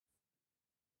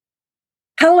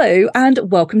Hello and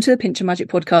welcome to the Pinch of Magic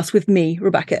podcast with me,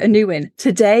 Rebecca Anuin.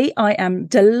 Today I am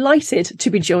delighted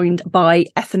to be joined by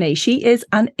Ethony. She is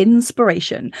an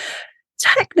inspiration.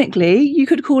 Technically, you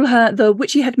could call her the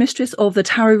witchy headmistress of the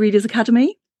Tarot Readers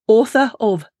Academy, author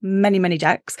of many, many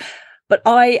decks. But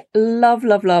I love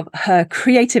her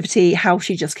creativity, how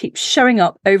she just keeps showing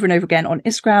up over and over again on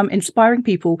Instagram, inspiring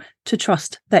people to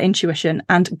trust their intuition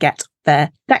and get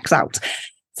their decks out.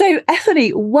 So,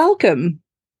 Ethony, welcome.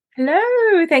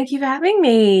 Hello, thank you for having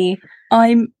me.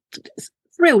 I'm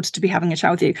thrilled to be having a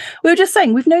chat with you. We were just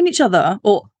saying we've known each other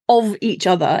or of each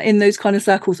other in those kind of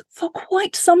circles for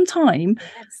quite some time,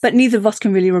 but neither of us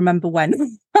can really remember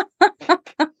when.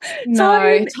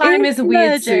 Time is a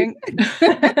weird suit.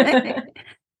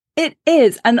 It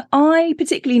is. And I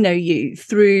particularly know you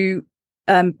through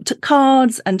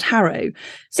cards and tarot.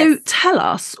 So Yes. Tell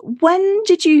us, when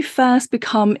did you first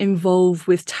become involved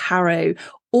with tarot?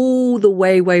 All the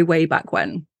way back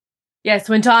when? Yes,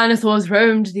 when dinosaurs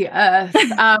roamed the earth.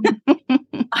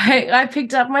 I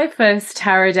picked up my first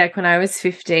tarot deck when I was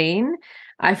 15.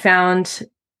 I found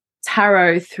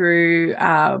tarot through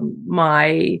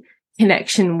my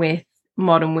connection with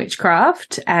modern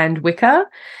witchcraft and Wicca.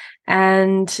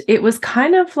 And it was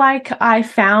kind of like I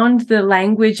found the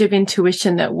language of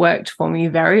intuition that worked for me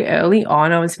very early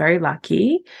on. I was very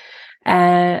lucky.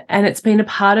 And it's been a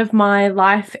part of my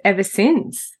life ever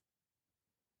since.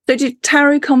 So did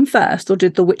tarot come first or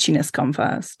did the witchiness come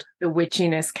first? The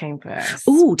witchiness came first.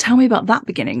 Oh, tell me about that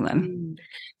beginning then.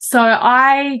 So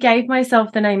I gave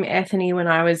myself the name Ethony when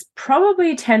I was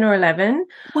probably 10 or 11.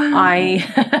 Wow.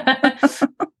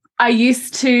 I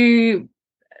used to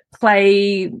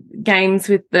play games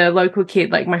with the local kid,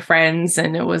 like my friends,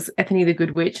 and it was Ethony the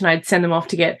Good Witch, and I'd send them off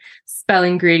to get spell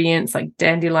ingredients like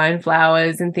dandelion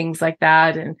flowers and things like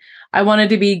that. And I wanted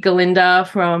to be Galinda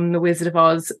from The Wizard of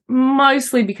Oz,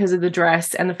 mostly because of the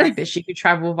dress and the fact that she could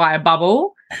travel via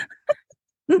bubble.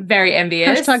 Very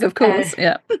envious. Hashtag of course,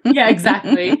 yeah. Yeah,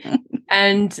 exactly.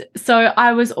 And so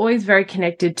I was always very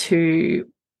connected to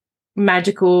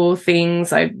magical things.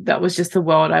 That was just the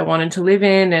world I wanted to live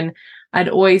in, and I'd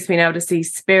always been able to see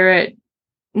spirit.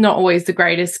 Not always the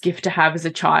greatest gift to have as a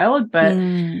child, but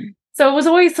so it was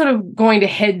always sort of going to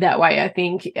head that way, I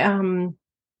think. And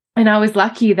I was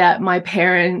lucky that my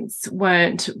parents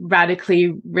weren't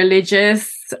radically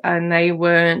religious, and they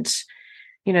weren't,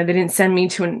 they didn't send me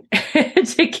to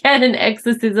to get an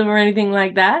exorcism or anything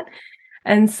like that.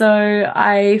 And so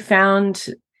I found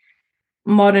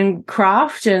modern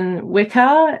craft and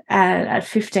Wicca at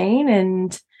 15,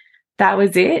 and that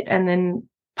was it. And then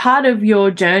part of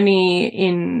your journey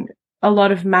in a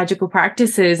lot of magical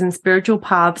practices and spiritual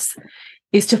paths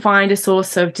is to find a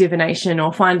source of divination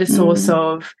or find a source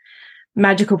of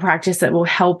magical practice that will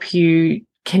help you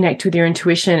connect with your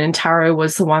intuition. And tarot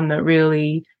was the one that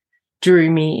really drew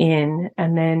me in.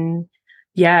 And then,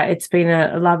 yeah, it's been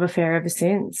a love affair ever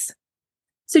since.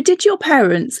 So did your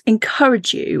parents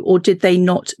encourage you or did they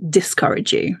not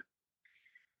discourage you?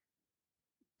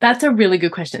 That's a really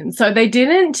good question. So they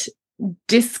didn't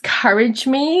discourage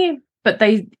me, but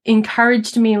they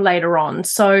encouraged me later on.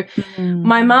 So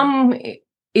my mum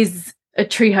is a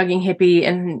tree-hugging hippie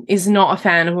and is not a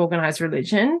fan of organised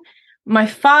religion. My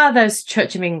father's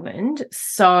Church of England,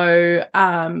 so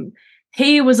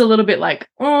he was a little bit like,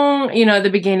 at the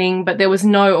beginning, but there was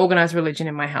no organised religion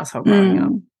in my household growing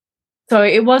up. So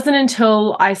it wasn't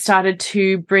until I started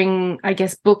to bring, I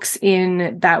guess, books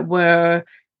in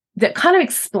that kind of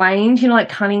explained, like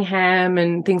Cunningham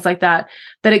and things like that,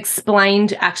 that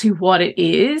explained actually what it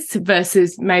is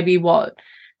versus maybe what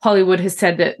Hollywood has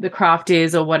said that the craft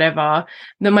is or whatever.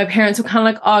 Then my parents were kind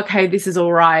of like, oh, okay, this is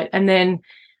all right. And then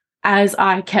as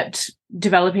I kept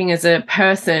developing as a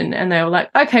person, and they were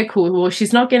like, okay, cool. Well,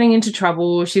 she's not getting into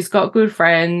trouble. She's got good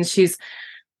friends.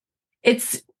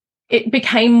 It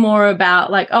became more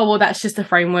about like, oh, well, that's just the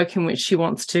framework in which she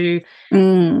wants to,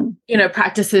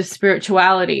 practice her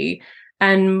spirituality.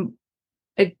 And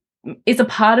it's a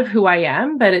part of who I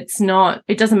am, but it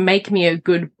doesn't make me a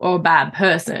good or bad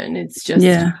person. It's just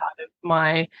part of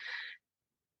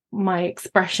my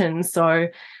expression. So,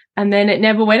 and then it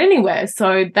never went anywhere.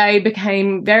 So they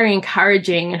became very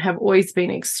encouraging and have always been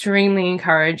extremely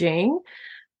encouraging.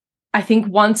 I think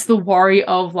once the worry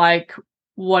of like,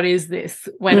 what is this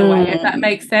went away, if that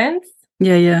makes sense.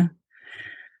 Yeah.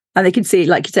 And they can see,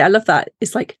 like you say, I love that.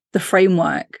 It's like the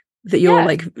framework that you're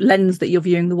like lens that you're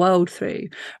viewing the world through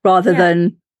rather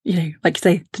than, like you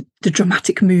say, the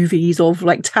dramatic movies of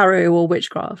like tarot or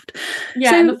witchcraft.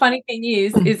 Yeah. So, and the funny thing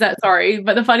is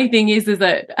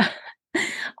that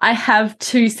I have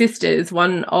two sisters,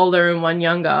 one older and one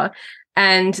younger.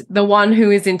 And the one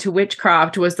who is into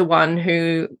witchcraft was the one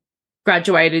who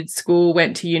graduated school,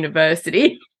 went to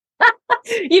university.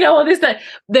 All this, that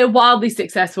they're wildly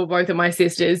successful, both of my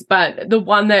sisters, but the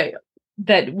one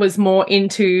that was more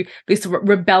into this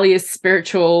rebellious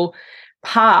spiritual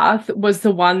path was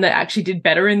the one that actually did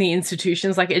better in the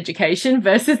institutions like education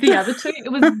versus the other two.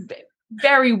 It was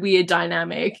very weird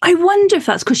dynamic. I wonder if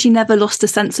that's because she never lost a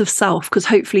sense of self, because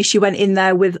hopefully she went in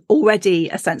there with already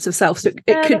a sense of self, so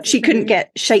she couldn't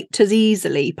get shaped as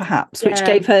easily, perhaps, which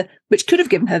could have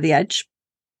given her the edge,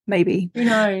 maybe. Who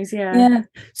knows? Yeah.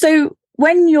 So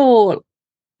when you're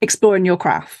exploring your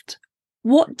craft,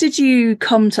 what did you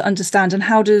come to understand, and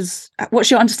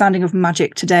what's your understanding of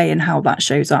magic today and how that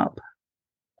shows up?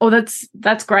 Oh, that's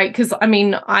great, because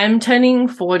I'm turning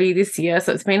 40 this year,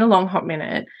 so it's been a long hot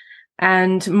minute.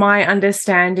 And my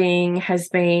understanding has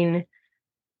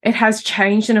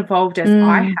changed and evolved as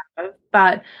I have,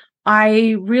 but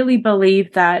I really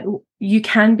believe that you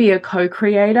can be a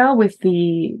co-creator with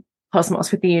the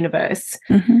cosmos, with the universe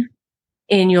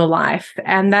in your life.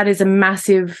 And that is a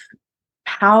massive,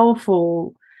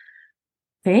 powerful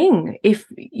thing. If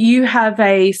you have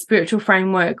a spiritual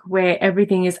framework where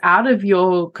everything is out of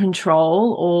your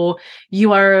control, or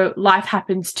life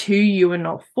happens to you and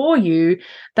not for you,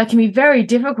 that can be very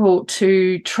difficult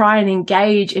to try and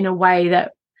engage in a way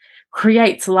that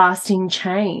creates lasting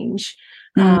change.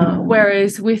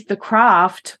 Whereas with the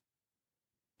craft,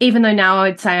 even though now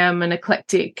I'd say I'm an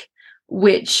eclectic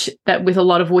witch, that with a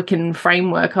lot of Wiccan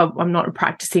framework, I'm not a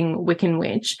practicing Wiccan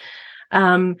witch.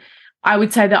 I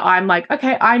would say that I'm like,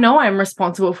 okay, I know I'm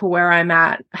responsible for where I'm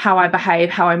at, how I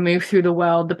behave, how I move through the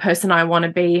world, the person I want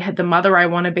to be, the mother I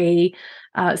want to be.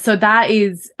 So that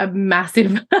is a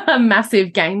massive,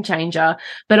 massive game changer.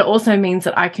 But it also means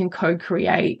that I can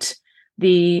co-create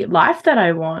the life that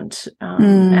I want.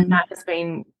 And that has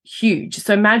been huge.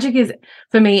 So magic is,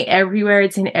 for me, everywhere.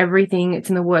 It's in everything. It's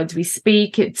in the words we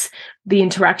speak. It's the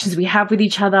interactions we have with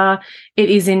each other. It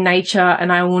is in nature,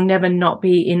 and I will never not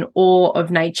be in awe of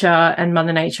nature and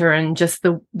Mother Nature and just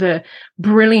the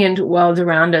brilliant world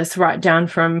around us, right down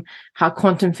from how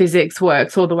quantum physics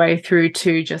works all the way through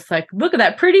to just like, look at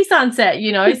that pretty sunset,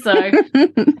 So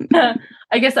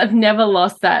I guess I've never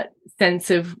lost that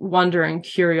sense of wonder and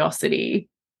curiosity.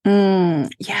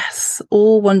 Yes,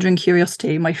 all wonder and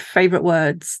curiosity, my favorite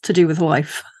words to do with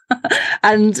life.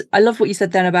 And I love what you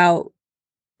said then about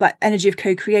that energy of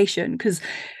co-creation, because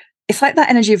it's like that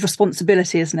energy of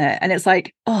responsibility, isn't it? And it's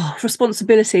like,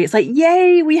 responsibility. It's like,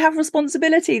 yay, we have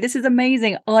responsibility. This is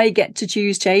amazing. I get to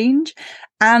choose change.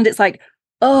 And it's like,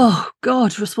 oh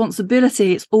God,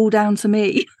 responsibility. It's all down to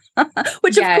me.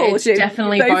 Which of course,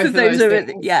 definitely both of those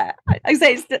are, I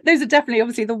say those are definitely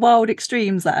obviously the wild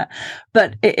extremes there,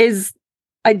 but it is.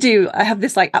 I have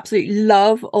this like absolute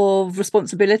love of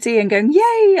responsibility and going,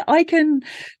 yay, I can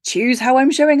choose how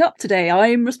I'm showing up today.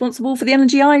 I'm responsible for the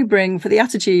energy I bring, for the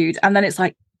attitude. And then it's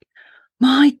like,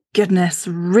 my goodness,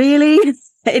 really?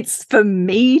 It's for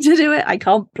me to do it. I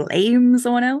can't blame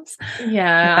someone else.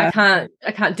 Yeah.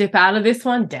 I can't dip out of this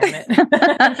one. Damn it.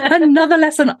 Another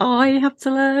lesson I have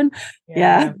to learn.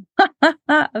 Yeah.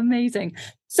 Amazing.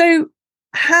 So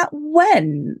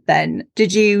when then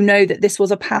did you know that this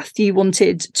was a path you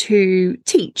wanted to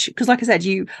teach? Because like I said,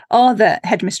 you are the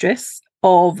headmistress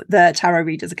of the Tarot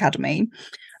Readers Academy.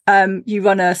 You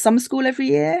run a summer school every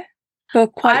year.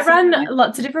 I run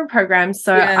lots of different programs.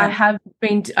 So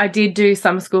I did do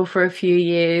summer school for a few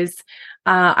years.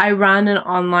 I run an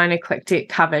online eclectic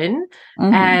coven,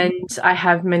 and I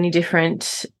have many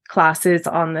different classes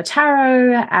on the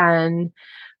tarot. And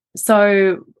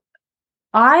so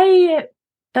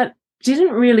that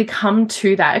didn't really come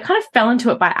to that. I kind of fell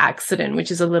into it by accident,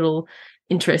 which is a little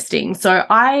interesting. So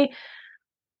I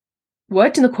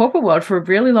worked in the corporate world for a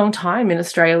really long time in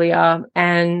Australia,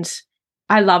 and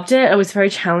I loved it. It was very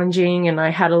challenging, and I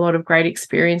had a lot of great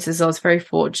experiences. I was very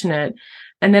fortunate.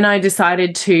 And then I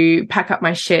decided to pack up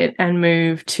my shit and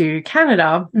move to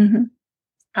Canada.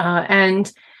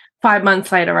 And 5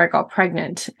 months later, I got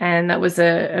pregnant, and that was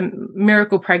a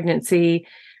miracle pregnancy.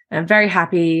 I'm very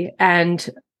happy. And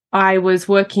I was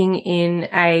working in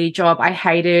a job I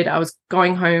hated. I was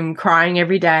going home crying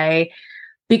every day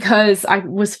because I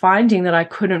was finding that I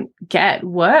couldn't get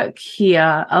work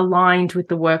here aligned with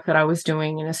the work that I was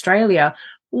doing in Australia,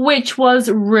 which was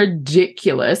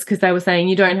ridiculous because they were saying,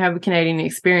 you don't have a Canadian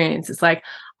experience. It's like,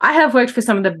 I have worked for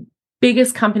some of the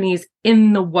biggest companies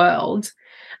in the world,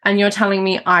 and you're telling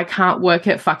me I can't work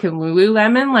at fucking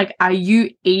Lululemon? Like, are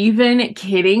you even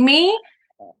kidding me?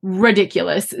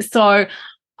 Ridiculous. So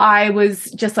I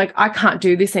was just like, I can't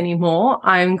do this anymore.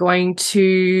 I'm going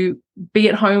to be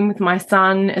at home with my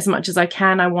son as much as I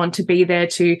can. I want to be there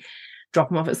to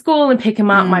drop him off at school and pick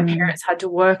him up. My parents had to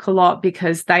work a lot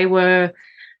because they were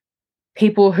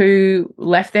people who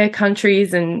left their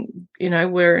countries and,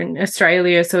 were in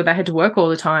Australia, so they had to work all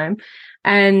the time.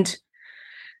 And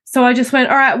so I just went,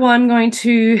 all right, well, I'm going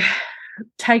to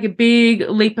take a big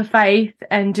leap of faith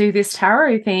and do this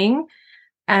tarot thing.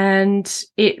 And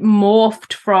it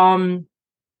morphed from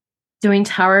doing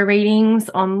tarot readings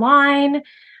online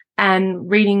and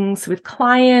readings with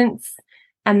clients,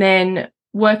 and then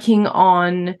working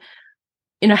on,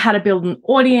 how to build an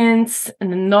audience.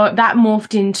 And then that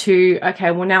morphed into,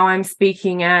 okay, well, now I'm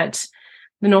speaking at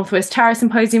the Northwest Tarot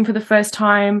Symposium for the first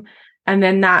time. And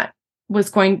then that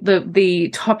was the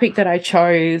topic that I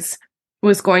chose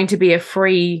was going to be a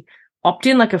free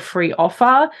opt-in, like a free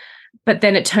offer. But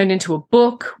then it turned into a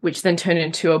book, which then turned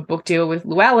into a book deal with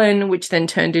Llewellyn, which then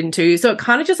turned into, so it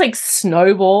kind of just like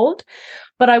snowballed.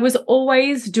 But I was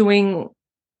always doing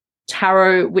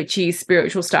tarot, witchy,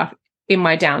 spiritual stuff in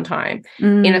my downtime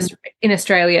in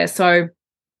Australia. So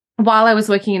while I was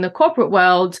working in the corporate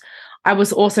world, I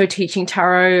was also teaching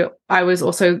tarot. I was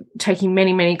also taking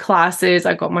many, many classes.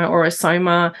 I got my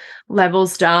Orosoma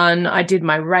levels done. I did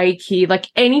my Reiki, like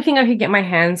anything I could get my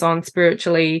hands on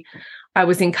spiritually. I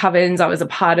was in covens. I was a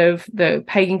part of the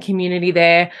pagan community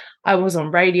there. I was on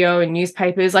radio and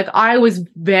newspapers. Like I was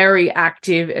very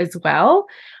active as well.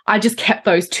 I just kept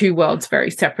those two worlds very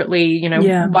separately.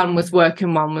 One was work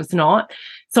and one was not.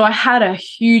 So I had a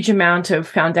huge amount of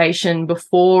foundation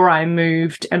before I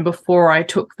moved and before I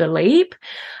took the leap.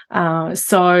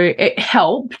 So it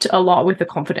helped a lot with the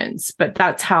confidence, but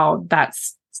that's how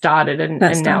that's started. And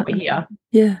now we're here.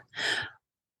 Yeah.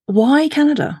 Why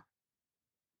Canada?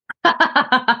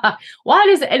 Why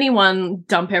does anyone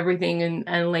dump everything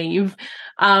and leave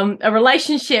a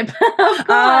relationship?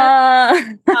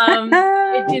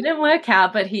 It didn't work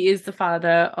out, but he is the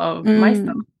father of my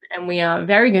son, and we are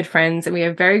very good friends and we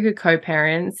are very good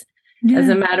co-parents. As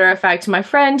a matter of fact, my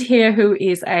friend here, who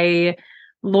is a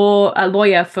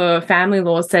lawyer for family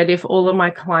law, said if all of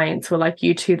my clients were like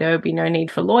you two, there would be no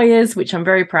need for lawyers, which I'm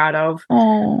very proud of.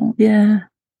 Oh, yeah.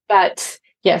 But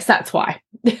yes, that's why.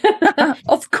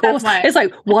 Of course. It's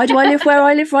like, why do I live where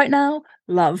I live right now?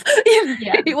 Love.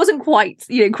 It wasn't quite,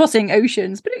 crossing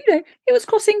oceans, but it was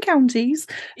crossing counties.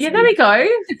 Yeah, there we go.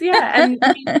 Yeah. And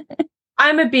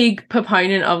I'm a big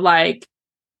proponent of like,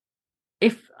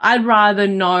 if I'd rather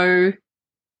know,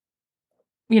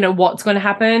 what's going to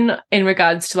happen in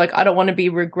regards to like, I don't want to be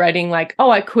regretting like,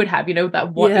 oh, I could have,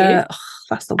 that what if. Oh,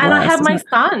 that's the worst. And I have my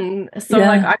son. So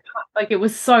like, I can't, like, it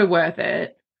was so worth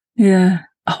it. Yeah.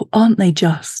 Oh, aren't they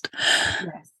just?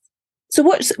 Yes. So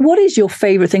what is your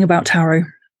favorite thing about tarot?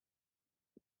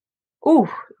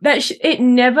 Oh, it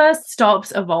never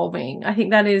stops evolving. I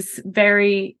think that is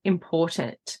very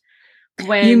important.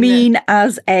 When you mean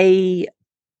as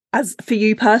for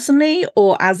you personally,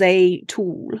 or as a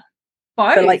tool?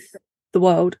 Both. For like the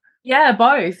world? Yeah,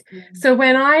 both. So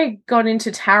when I got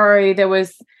into tarot, there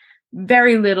was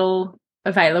very little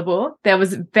available. There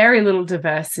was very little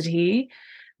diversity.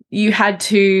 You had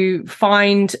to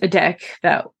find a deck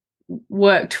that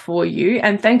worked for you.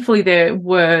 And thankfully there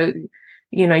were,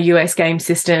 US Game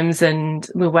Systems and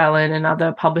Llewellyn and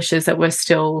other publishers that were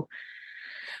still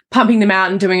pumping them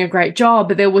out and doing a great job.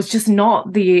 But there was just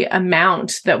not the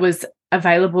amount that was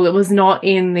available. It was not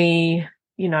in the,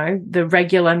 the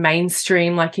regular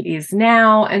mainstream like it is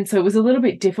now. And so it was a little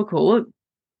bit difficult.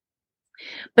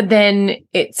 But then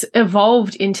it's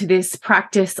evolved into this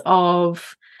practice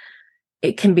of,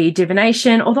 it can be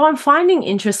divination, although I'm finding,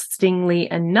 interestingly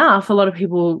enough, a lot of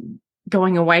people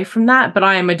going away from that, but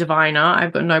I am a diviner.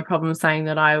 I've got no problem saying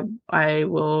that I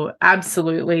will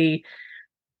absolutely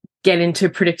get into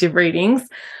predictive readings,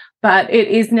 but it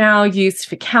is now used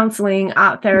for counseling,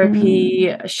 art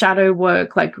therapy, shadow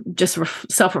work, like just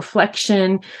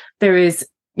self-reflection. There is,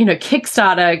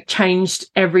 Kickstarter changed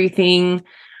everything.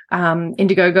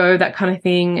 Indiegogo, that kind of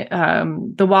thing.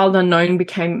 The Wild Unknown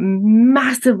became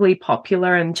massively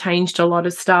popular and changed a lot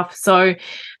of stuff. So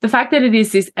the fact that it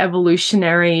is this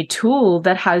evolutionary tool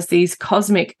that has these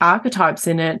cosmic archetypes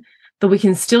in it that we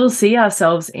can still see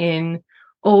ourselves in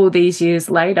all these years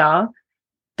later,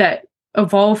 that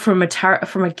evolved from a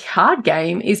card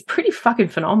game, is pretty fucking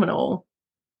phenomenal.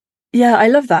 Yeah, I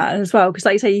love that as well, because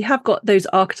like you say, you have got those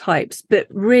archetypes, but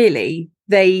really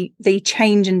they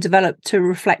change and develop to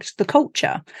reflect the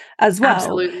culture as well.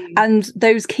 Absolutely. And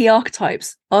those key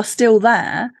archetypes are still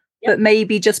there, but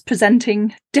maybe just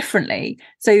presenting differently.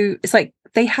 So it's like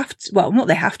they have to, well, not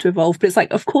they have to evolve, but it's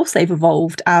like, of course they've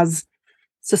evolved as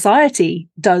society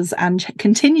does and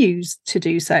continues to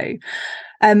do so.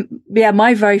 Yeah,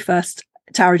 my very first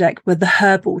tarot deck were the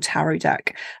herbal tarot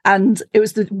deck, and it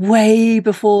was the way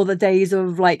before the days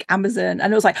of like Amazon,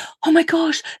 and it was like, oh my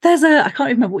gosh, there's a, I can't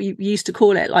even remember what you used to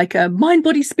call it, like a mind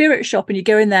body spirit shop, and you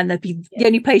go in there and there'd be the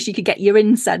only place you could get your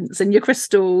incense and your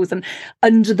crystals, and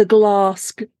under the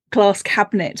glass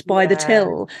cabinet by the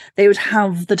till they would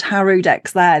have the tarot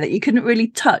decks there that you couldn't really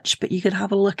touch but you could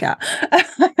have a look at.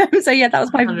 So yeah, that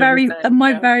was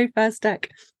my very first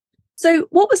deck. So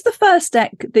what was the first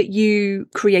deck that you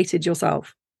created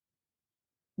yourself?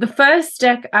 The first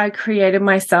deck I created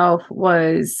myself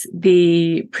was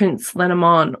the Prince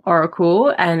Lenormand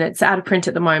Oracle, and it's out of print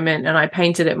at the moment, and I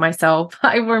painted it myself.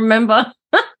 I remember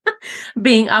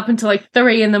being up until like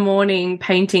 3 a.m.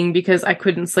 painting because I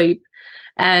couldn't sleep,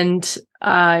 and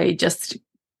I just,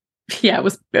 it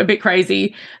was a bit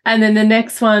crazy. And then the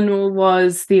next one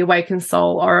was the Awakened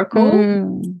Soul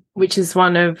Oracle, which is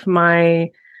one of my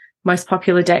most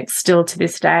popular decks still to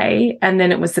this day. And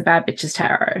then it was the Bad Bitches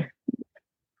Tarot.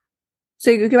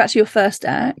 So you go back to your first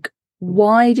deck.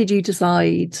 Why did you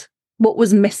decide, what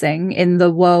was missing in the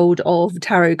world of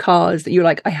tarot cards that you were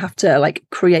like, I have to like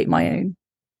create my own?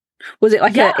 Was it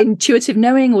like an intuitive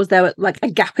knowing, or was there like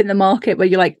a gap in the market where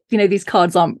you're like, you know, these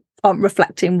cards aren't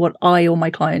reflecting what I or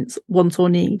my clients want or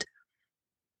need?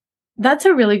 That's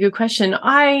a really good question.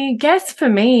 I guess for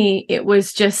me, it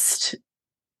was just,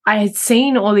 I had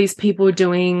seen all these people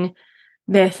doing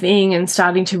their thing and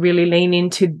starting to really lean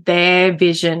into their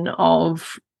vision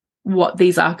of what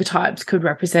these archetypes could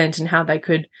represent and how they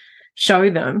could show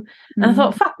them. And I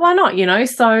thought, fuck, why not? You know,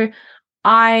 so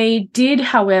I did,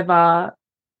 however,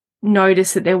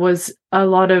 notice that there was a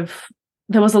lot of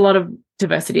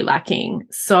diversity lacking.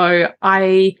 So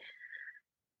I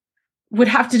would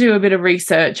have to do a bit of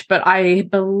research, but I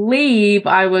believe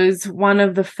I was one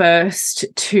of the first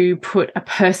to put a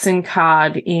person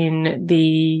card in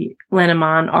the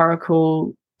Lenormand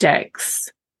Oracle decks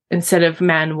instead of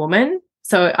man-woman.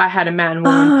 So I had a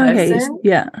man-woman person. Okay.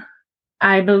 Yeah.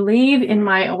 I believe in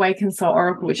my Awakened Soul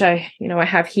Oracle, which I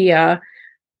have here,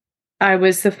 I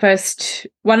was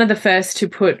one of the first to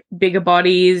put bigger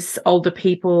bodies, older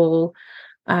people,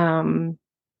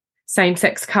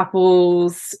 same-sex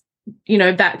couples, you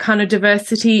know, that kind of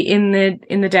diversity in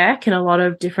the deck, and a lot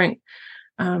of different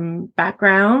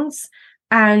backgrounds.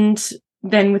 And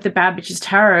then with the Bad Bitches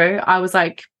Tarot, I was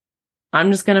like,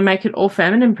 I'm just going to make it all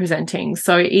feminine presenting.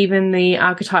 So even the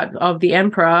archetype of the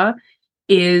Emperor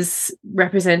is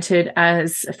represented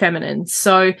as feminine.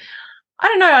 So I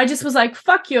don't know, I just was like,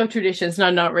 fuck your traditions. No,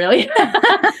 not really.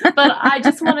 But I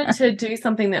just wanted to do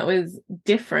something that was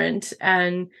different,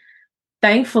 and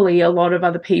thankfully a lot of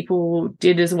other people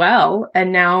did as well.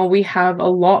 And now we have a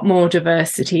lot more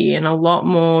diversity and a lot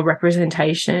more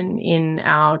representation in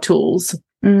our tools.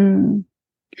 And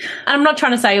I'm not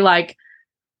trying to say like,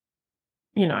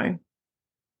 you know,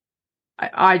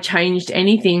 I changed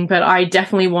anything, but I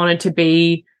definitely wanted to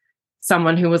be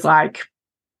someone who was like,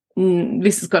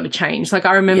 this has got to change. Like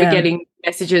I remember getting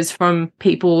messages from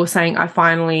people saying, I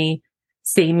finally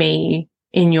see me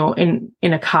in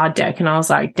a card deck, and I was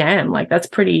like, damn, like that's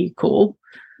pretty cool.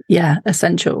 Yeah,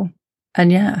 essential.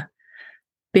 And yeah,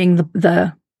 being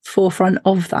the forefront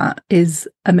of that is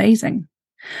amazing.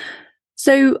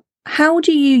 So how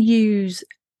do you use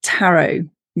tarot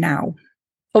now?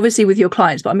 Obviously with your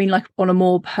clients, but I mean like on a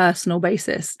more personal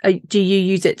basis. Do you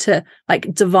use it to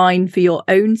like divine for your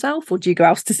own self, or do you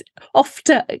go off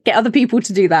to get other people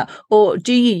to do that? Or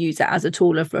do you use it as a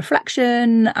tool of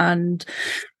reflection and,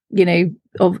 you know,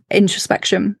 of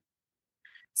introspection?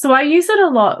 So I use it a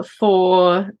lot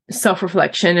for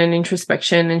self-reflection and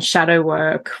introspection and shadow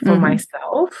work for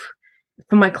myself.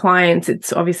 For my clients,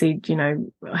 it's obviously, you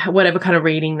know, whatever kind of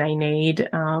reading they need.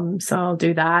 So I'll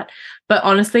do that. But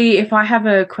honestly, if I have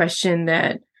a question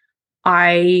that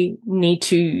I need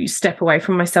to step away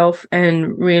from myself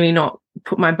and really not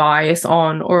put my bias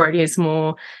on, or it is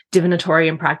more divinatory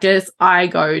in practice, I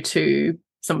go to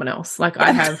someone else. Like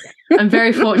I'm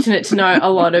very fortunate to know a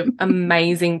lot of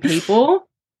amazing people.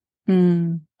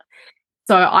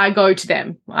 So I go to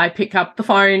them. I pick up the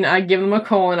phone, I give them a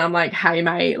call, and I'm like, hey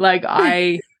mate, like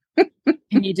can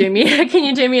you do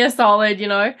me a solid, you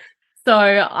know? So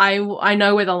I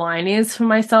know where the line is for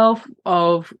myself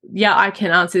of, I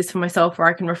can answer this for myself, or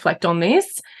I can reflect on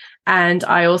this. And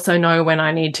I also know when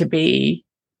I need to be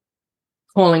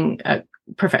calling a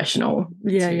professional.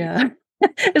 Yeah.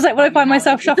 It's like when I find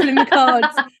myself shuffling the cards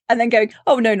and then going,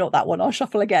 oh no, not that one, I'll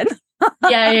shuffle again.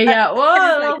 Yeah.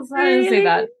 Whoa, I didn't see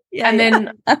that.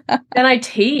 Then I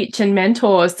teach and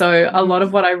mentor. So a lot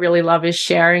of what I really love is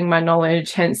sharing my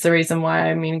knowledge. Hence the reason why,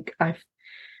 I mean, I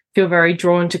feel very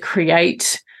drawn to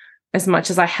create as much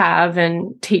as I have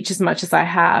and teach as much as I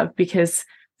have, because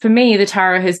for me, the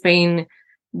tarot has been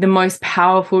the most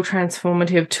powerful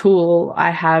transformative tool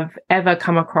I have ever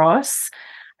come across.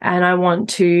 And I want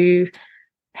to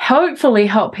hopefully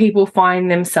help people find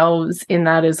themselves in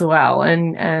that as well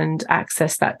and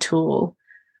access that tool.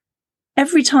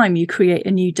 Every time you create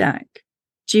a new deck,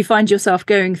 do you find yourself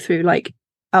going through like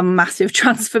a massive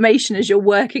transformation as you're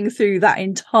working through that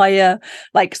entire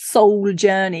like soul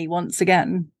journey once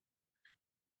again?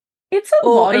 It's a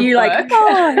lot of are you work.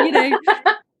 like,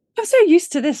 I'm so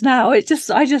used to this now. I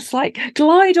just like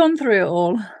glide on through it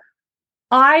all.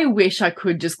 I wish I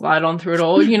could just glide on through it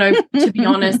all. You know, to be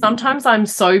honest, sometimes I'm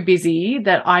so busy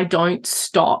that I don't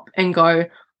stop and go,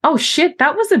 oh shit,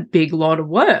 that was a big lot of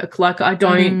work. Like I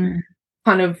don't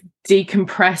kind of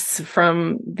decompress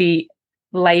from the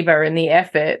labor and the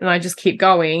effort, and I just keep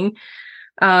going.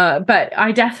 But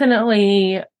I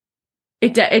definitely,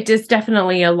 it is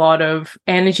definitely a lot of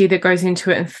energy that goes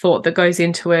into it and thought that goes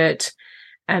into it.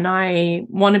 And I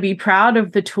want to be proud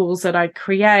of the tools that I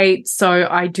create. So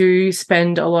I do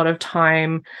spend a lot of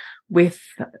time with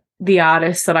the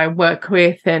artists that I work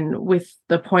with and with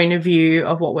the point of view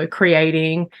of what we're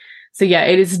creating. So yeah,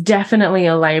 it is definitely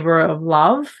a labor of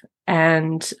love.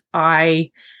 And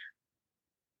I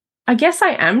guess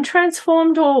I am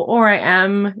transformed or I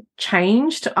am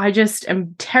changed. I just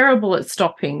am terrible at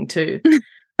stopping to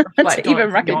reflect to even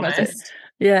recognize it.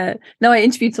 Yeah. No, I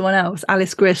interviewed someone else,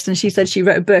 Alice Grist, and she said she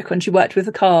wrote a book when she worked with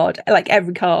a card, like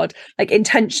every card, like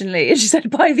intentionally. And she said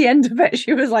by the end of it,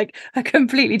 she was like a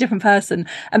completely different person.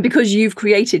 And because you've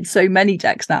created so many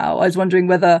decks now, I was wondering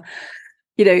whether,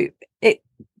 you know,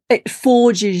 it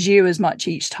forges you as much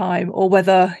each time, or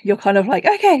whether you're kind of like,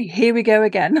 okay, here we go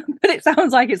again. But it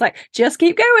sounds like it's like, just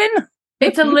keep going.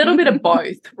 It's a little bit of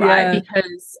both, right? Yeah.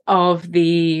 Because of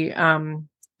the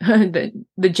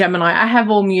Gemini. I have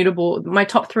all mutable, my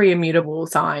top 3 are mutable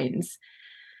signs.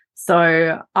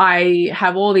 So I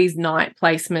have all these night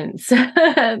placements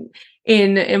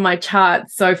in my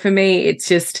charts. So for me, it's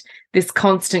just this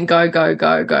constant go, go,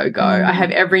 go, go, go. I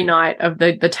have every night of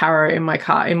the tarot in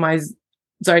my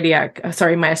zodiac,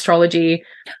 my astrology.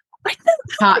 I think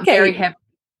okay. Very heavy.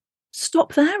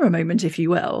 Stop there a moment, if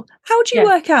you will. How do you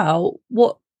work out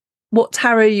what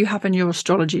tarot you have in your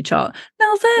astrology chart?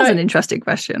 Now, there's an interesting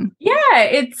question. Yeah,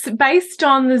 it's based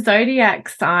on the zodiac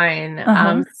sign.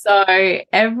 So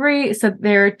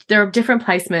there are different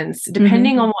placements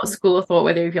depending on what school of thought,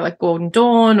 whether if you're like Golden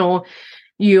Dawn or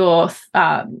you're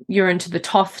into the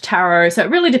Thoth tarot. So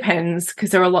it really depends, because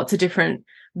there are lots of different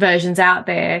versions out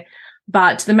there.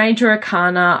 But the major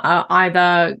arcana are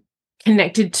either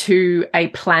connected to a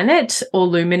planet or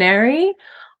luminary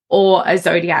or a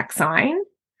zodiac sign.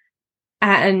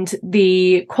 And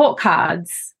the court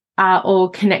cards are all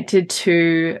connected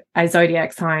to a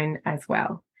zodiac sign as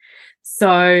well.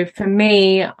 So for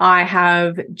me, I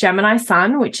have Gemini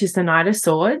Sun, which is the Knight of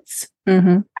Swords,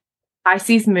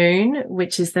 Pisces Moon,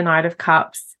 which is the Knight of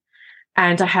Cups,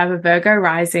 and I have a Virgo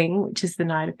Rising, which is the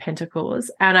Knight of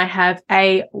Pentacles, and I have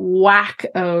a whack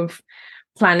of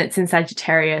planets in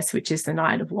Sagittarius, which is the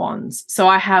Knight of Wands. So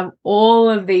I have all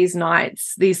of these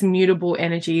knights, these mutable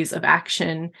energies of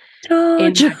action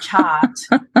in my chart.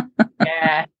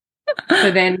 Yeah.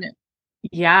 So then,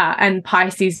 and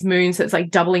Pisces Moon, so it's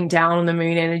like doubling down on the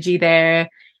moon energy there.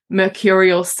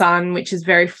 Mercurial Sun, which is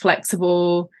very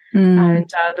flexible,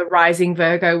 and the Rising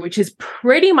Virgo, which is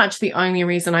pretty much the only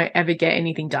reason I ever get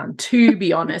anything done, to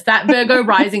be honest. That Virgo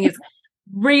Rising is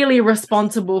really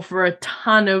responsible for a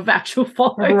ton of actual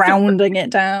follow-through. Rounding it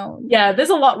down. Yeah, there's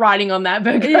a lot riding on that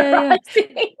Virgo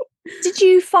Rising. Did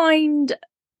you find,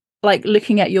 like,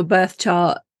 looking at your birth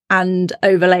chart and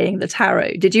overlaying the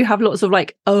tarot, did you have lots of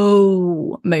like,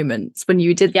 oh, moments when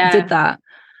you did that?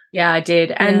 Yeah, I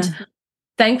did. And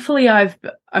thankfully I've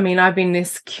been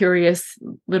this curious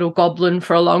little goblin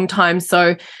for a long time.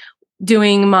 So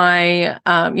doing my,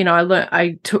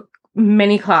 I took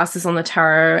many classes on the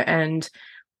tarot, and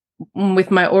with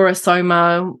my Aura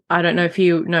Soma, I don't know if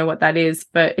you know what that is,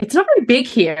 but it's not very big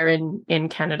here in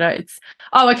Canada.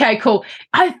 Okay, cool.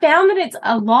 I found that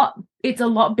it's a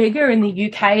lot bigger in the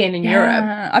UK and in Europe.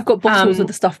 I've got bottles of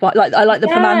the stuff, but I like the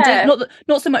pomanders,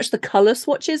 not so much the colour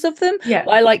swatches of them. Yeah,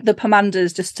 I like the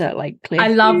pomanders just to like clear. I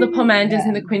love the pomanders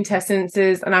and the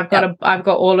quintessences, and I've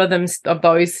got all of them of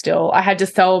those still. I had to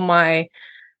sell I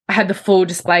had the full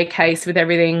display case with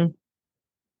everything.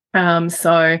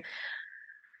 So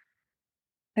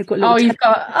I've got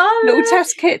little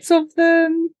test kits of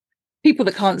them. People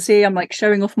that can't see, I'm like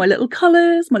showing off my little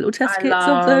colours, my little test kits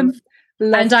of them.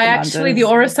 The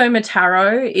Aura Soma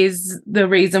Tarot is the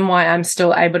reason why I'm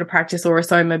still able to practice Aura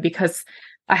Soma, because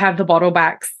I have the bottle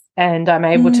backs and I'm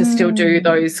able to still do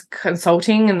those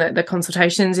consulting and the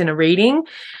consultations in a reading.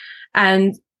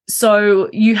 And so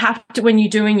you have to, when you're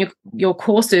doing your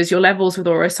courses, your levels with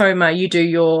Aurosoma, you do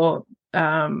your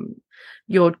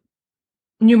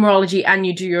numerology and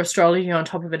you do your astrology on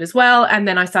top of it as well. And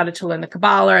then I started to learn the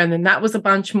Kabbalah, and then that was a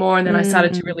bunch more. And then I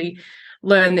started to really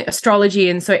learn the astrology.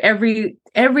 And so every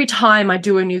time I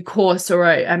do a new course, or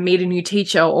I meet a new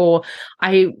teacher, or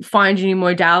I find a new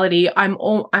modality, I'm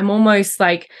almost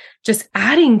like just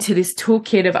adding to this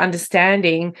toolkit of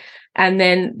understanding. And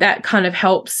then that kind of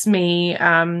helps me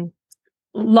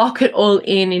lock it all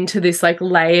into this like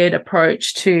layered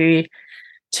approach to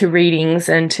readings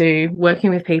and to working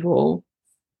with people.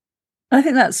 I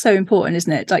think that's so important,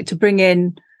 isn't it? Like to bring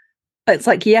in, it's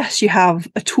like, yes, you have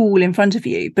a tool in front of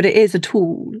you, but it is a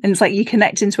tool. And it's like you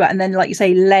connect into it. And then, like you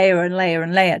say, layer and layer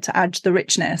and layer to add to the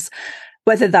richness,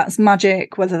 whether that's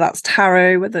magic, whether that's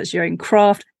tarot, whether it's your own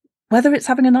craft, whether it's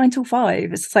having a 9 to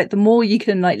 5. It's like the more you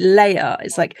can like layer,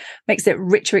 it's like makes it a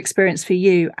richer experience for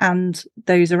you and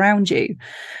those around you.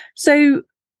 So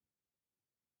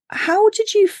how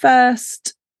did you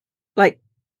first like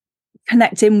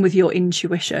connect in with your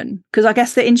intuition? Because I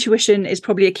guess the intuition is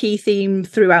probably a key theme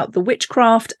throughout the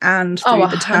witchcraft and through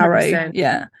the tarot.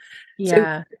 Yeah.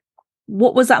 So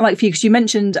what was that like for you? Because you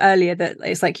mentioned earlier that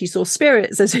it's like you saw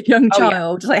spirits as a young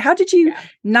child. Like, how did you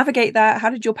navigate that? How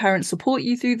did your parents support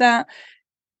you through that?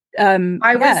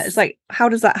 It's like, how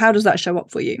does that show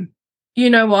up for you? You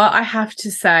know what? I have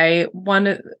to say,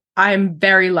 I'm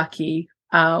very lucky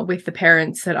with the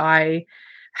parents that I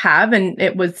have, and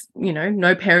it was,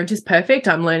 no parent is perfect.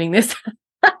 I'm learning this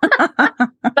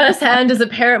firsthand as a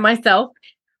parent myself.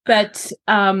 But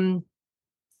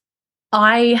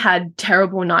I had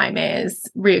terrible nightmares,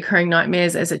 reoccurring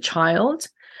nightmares as a child.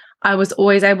 I was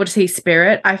always able to see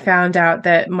spirit. I found out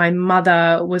that my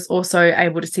mother was also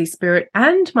able to see spirit,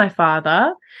 and my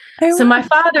father. Oh, so my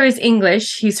father is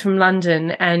English. He's from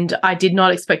London, and I did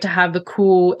not expect to have the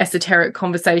cool esoteric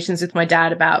conversations with my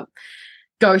dad about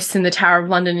ghosts in the Tower of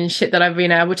London and shit that I've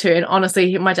been able to. And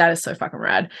honestly, my dad is so fucking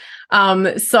rad.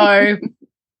 So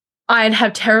I'd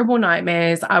have terrible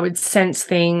nightmares. I would sense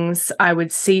things. I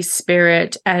would see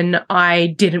spirit, and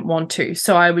I didn't want to.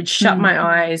 So I would shut my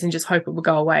eyes and just hope it would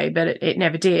go away, but it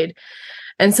never did.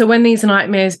 And so when these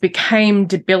nightmares became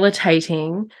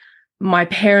debilitating, my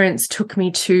parents took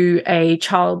me to a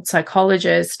child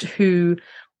psychologist who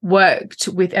worked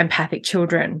with empathic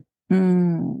children.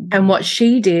 And what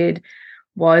she did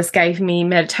was gave me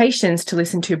meditations to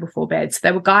listen to before bed. So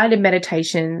they were guided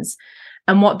meditations.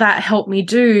 And what that helped me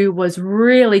do was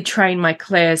really train my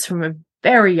clairs from a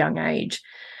very young age.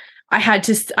 I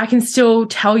can still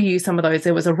tell you some of those.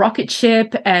 There was a rocket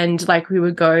ship, and like we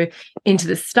would go into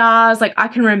the stars. Like I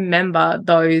can remember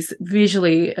those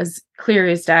visually as clear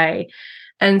as day.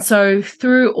 And so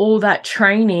through all that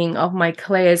training of my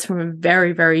clairs from a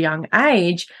very, very young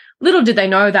age, little did they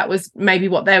know that was maybe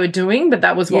what they were doing, but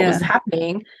that was what was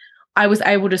happening. I was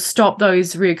able to stop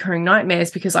those reoccurring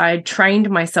nightmares because I had trained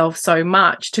myself so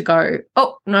much to go,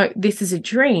 oh, no, this is a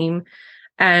dream.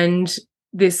 And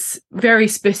this very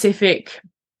specific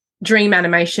dream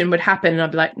animation would happen. And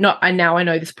I'd be like, no, now I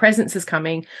know this presence is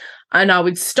coming. And I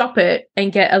would stop it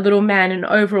and get a little man in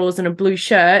overalls and a blue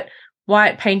shirt,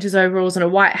 white painter's overalls and a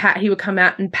white hat. He would come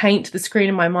out and paint the screen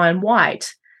in my mind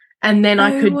white. And then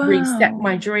I could reset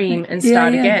my dream and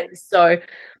start again. So,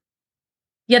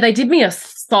 yeah, they did me a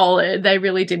solid. They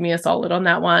really did me a solid on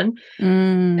that one.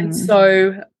 And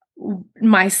so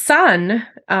my son,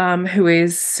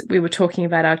 we were talking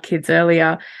about our kids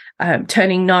earlier,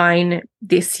 turning 9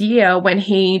 this year, when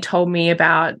he told me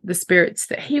about the spirits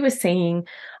that he was seeing,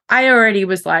 I already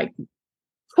was like,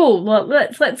 cool, well,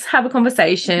 let's have a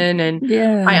conversation. And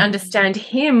I understand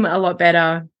him a lot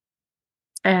better.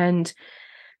 And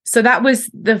so that was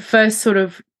the first sort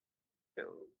of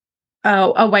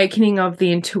awakening of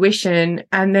the intuition.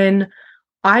 And then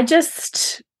I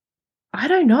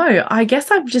don't know, I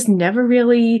guess I've just never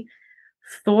really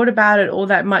thought about it all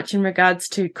that much in regards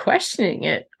to questioning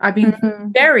it. I've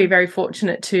been very, very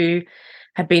fortunate to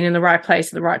have been in the right place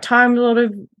at the right time, a lot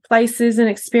of places and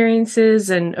experiences,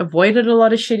 and avoided a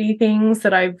lot of shitty things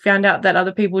that I found out that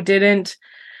other people didn't,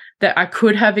 that I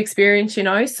could have experienced,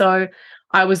 So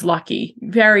I was lucky,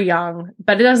 very young,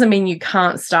 but it doesn't mean you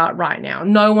can't start right now.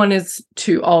 No one is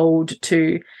too old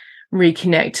to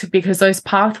reconnect, because those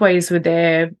pathways were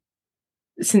there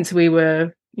since we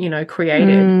were,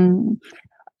 created.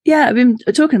 Yeah, I've been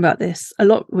talking about this a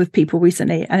lot with people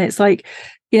recently, and it's like,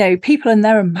 people and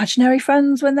their imaginary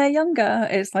friends when they're younger.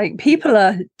 It's like people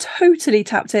are totally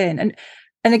tapped in.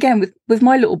 And again, with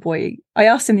my little boy, I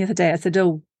asked him the other day, I said,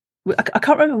 oh, I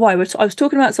can't remember why. I was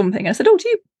talking about something. And I said, "Oh,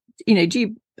 do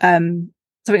you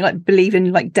something like believe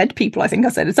in like dead people?" I think I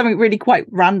said it's something really quite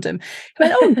random. He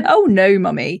went, "Oh no,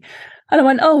 mummy." And I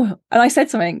went, "Oh," and I said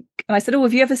something, and I said, "Oh,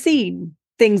 have you ever seen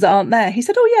things that aren't there?" He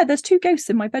said, "Oh yeah, there's 2 ghosts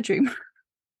in my bedroom."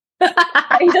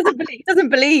 He doesn't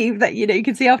believe that, you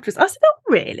can see afterwards. I said, "Oh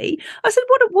really?" I said,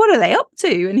 what are they up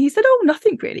to?" And he said, "Oh,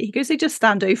 nothing really." He goes, "They just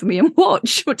stand over me and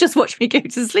watch, or just watch me go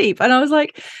to sleep." And I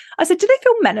said, "Do they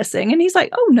feel menacing?" And he's like,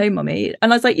 "Oh no, mummy."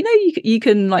 And I was like, you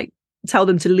can like tell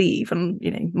them to leave, and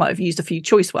might have used a few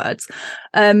choice words.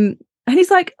 And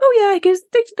he's like, "Oh yeah," he goes,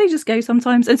 they just go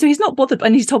sometimes. And so he's not bothered.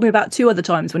 And he's told me about 2 other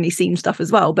times when he's seen stuff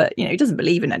as well, but he doesn't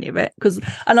believe in any of it,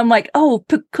 and I'm like, "Oh,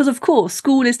 because of course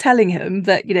school is telling him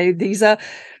that these are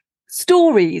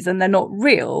stories and they're not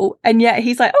real." And yet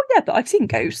he's like, "Oh yeah, but I've seen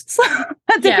ghosts."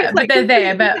 Yeah, but they're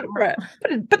there,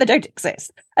 but they don't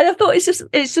exist. And I thought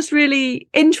it's just really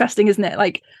interesting, isn't it?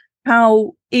 Like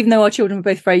how, even though our children are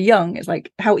both very young, it's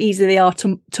like how easy they are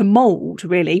to mold,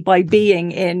 really, by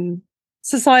being in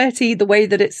society the way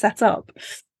that it's set up.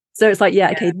 So it's like,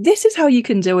 yeah, okay, this is how you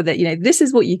can deal with it. This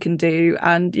is what you can do,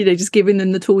 and just giving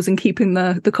them the tools and keeping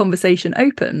the conversation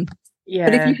open. Yeah.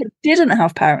 But if you didn't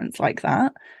have parents like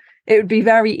that, it would be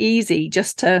very easy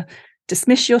just to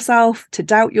dismiss yourself, to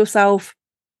doubt yourself,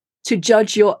 to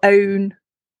judge your own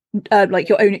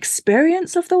your own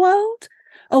experience of the world.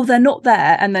 Oh, they're not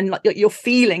there, and then like you're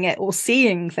feeling it or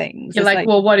seeing things. You're like,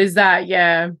 well, what is that?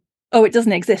 Yeah. Oh, it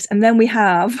doesn't exist. And then we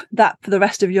have that for the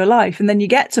rest of your life. And then you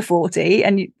get to 40,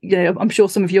 and I'm sure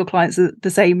some of your clients are the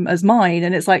same as mine.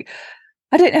 And it's like,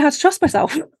 I don't know how to trust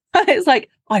myself. It's like,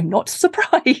 I'm not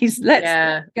surprised.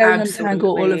 Let's go and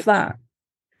untangle all of that.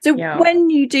 So when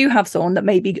you do have someone that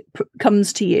maybe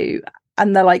comes to you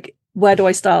and they're like, where do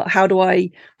I start? How do I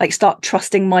like start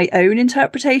trusting my own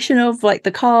interpretation of like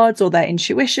the cards or their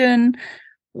intuition?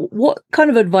 What kind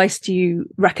of advice do you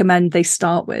recommend they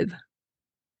start with?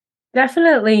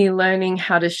 Definitely learning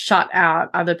how to shut out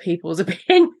other people's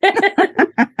opinions.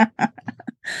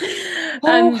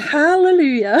 Oh,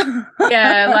 hallelujah.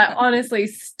 Yeah, like honestly,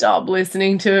 stop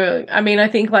listening to, I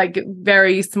think like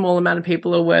very small amount of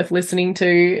people are worth listening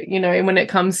to, when it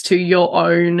comes to your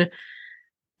own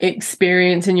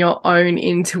experience and your own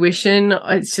intuition.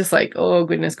 It's just like, oh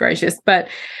goodness gracious. But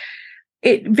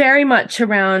it very much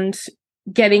around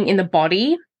getting in the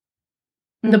body.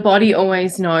 The body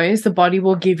always knows. The body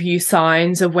will give you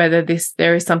signs of whether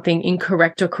there is something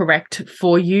incorrect or correct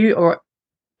for you or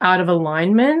out of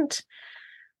alignment.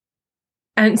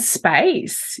 And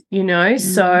space,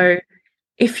 So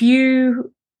if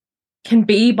you can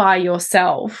be by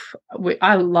yourself,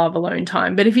 I love alone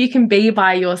time, but if you can be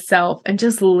by yourself and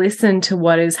just listen to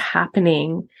what is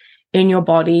happening in your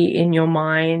body, in your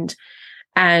mind,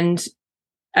 and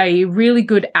a really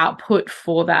good output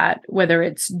for that, whether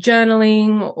it's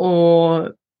journaling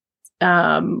or,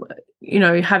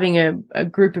 having a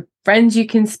group of friends you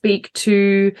can speak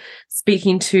to,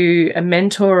 speaking to a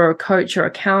mentor or a coach or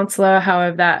a counselor,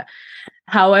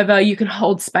 however you can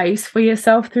hold space for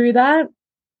yourself through that.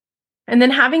 And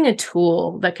then having a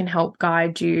tool that can help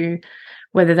guide you,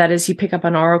 whether that is you pick up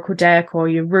an oracle deck or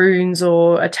your runes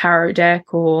or a tarot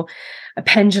deck or a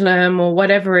pendulum or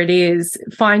whatever it is,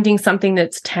 finding something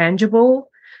that's tangible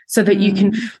so that you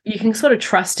can sort of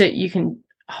trust it, you can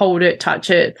hold it, touch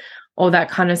it, all that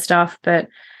kind of stuff. But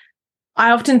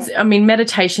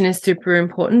meditation is super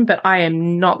important, but I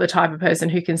am not the type of person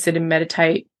who can sit and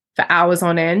meditate for hours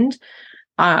on end.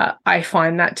 I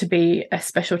find that to be a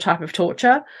special type of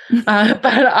torture, but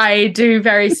I do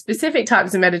very specific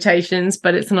types of meditations,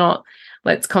 but it's not,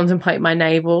 let's contemplate my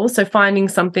navel. So finding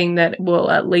something that will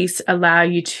at least allow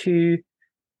you to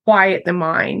quiet the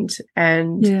mind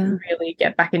and really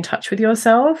get back in touch with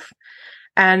yourself.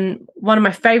 And one of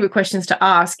my favorite questions to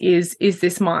ask is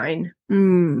this mine?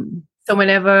 So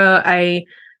whenever a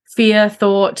fear,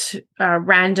 thought,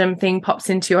 random thing pops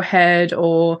into your head,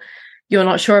 or you're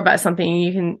not sure about something,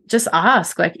 you can just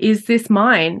ask, like, is this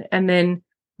mine? And then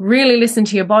really listen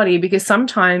to your body, because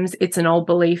sometimes it's an old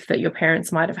belief that your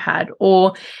parents might have had,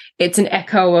 or it's an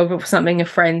echo of something a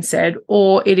friend said,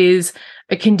 or it is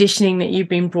a conditioning that you've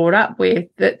been brought up with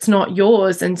that's not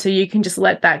yours. And so you can just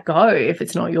let that go if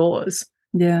it's not yours.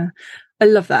 Yeah. I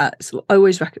love that. So I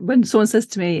always recommend when someone says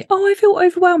to me, "Oh, I feel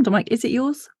overwhelmed," I'm like, "Is it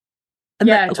yours?"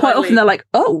 And quite often they're like,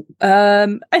 "Oh,"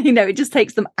 and, it just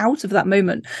takes them out of that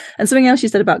moment. And something else you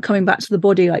said about coming back to the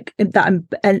body, like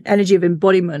that energy of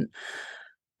embodiment.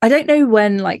 I don't know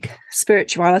when like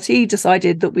spirituality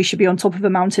decided that we should be on top of a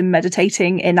mountain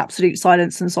meditating in absolute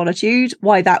silence and solitude,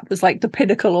 why that was like the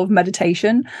pinnacle of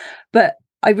meditation. But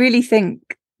I really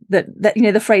think that you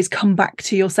know, the phrase "come back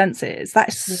to your senses."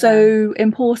 That's so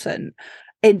important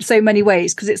in so many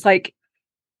ways, because it's like,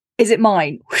 is it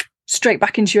mine? Straight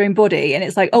back into your own body, and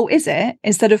it's like, oh, is it?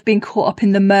 Instead of being caught up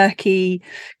in the murky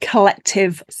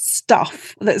collective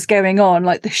stuff that's going on,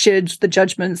 like the shoulds, the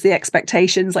judgments, the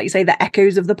expectations, like you say, the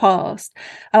echoes of the past.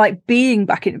 And like being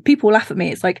back in, people laugh at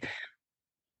me. It's like,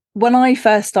 when I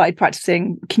first started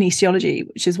practicing kinesiology,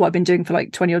 which is what I've been doing for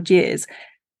like 20 odd years,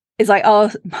 it's like,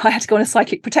 oh, I had to go on a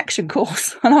psychic protection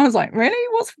course. And I was like,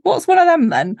 really? What's one of them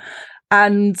then?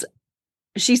 And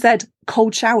she said,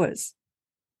 cold showers.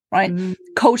 Right.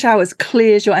 Cold showers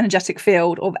clears your energetic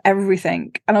field of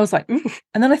everything. And I was like, oof.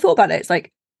 And then I thought about it. It's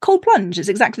like cold plunge. It's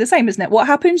exactly the same, isn't it? What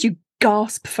happens? You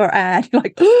gasp for air. You're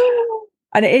like, oh.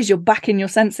 And it is, you're back in your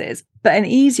senses. But an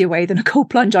easier way than a cold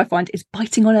plunge, I find, is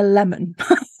biting on a lemon.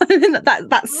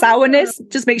 that sourness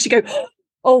just makes you go,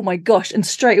 oh my gosh. And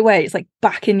straight away, it's like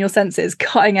back in your senses,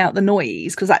 cutting out the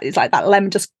noise, because it's like that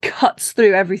lemon just cuts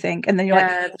through everything. And then you're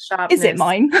like, is it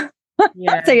mine?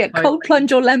 Yeah, so totally. Cold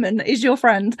plunge or lemon is your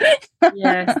friend.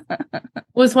 Yes.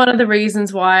 Was one of the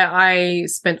reasons why I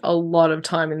spent a lot of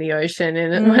time in the ocean.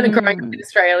 And when growing up in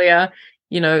Australia,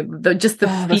 you know,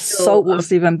 the salt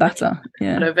water's even better.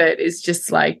 Yeah, of it is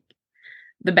just like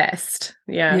the best.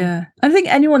 Yeah. I think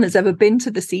anyone that's ever been to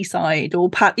the seaside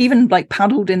or even like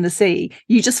paddled in the sea,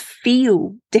 you just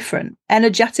feel different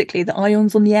energetically. The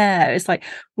ions on the air, it's like,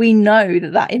 we know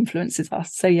that influences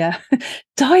us. So yeah,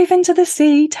 dive into the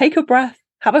sea, take a breath,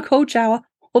 have a cold shower,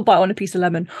 or bite on a piece of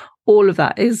lemon. All of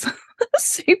that is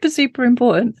super, super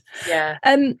important. Yeah.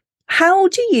 How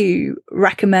do you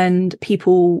recommend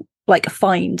people like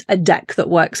find a deck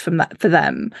that works for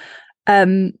them?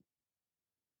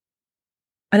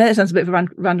 I know it sounds a bit of a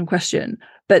random question,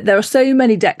 but there are so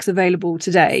many decks available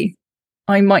today.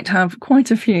 I might have quite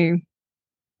a few.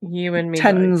 You and me.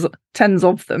 Tens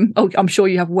of them. Oh, I'm sure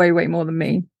you have way, way more than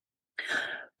me.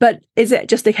 But is it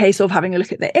just a case of having a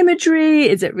look at the imagery?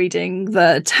 Is it reading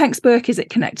the textbook? Is it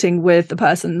connecting with the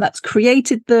person that's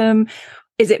created them?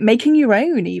 Is it making your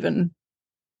own even?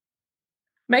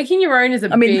 Making your own is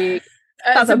big...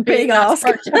 That's a big ask.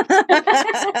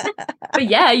 But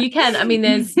yeah, you can. I mean,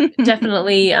 there's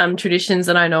definitely traditions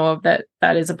that I know of that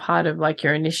is a part of like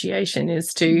your initiation,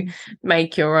 is to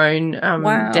make your own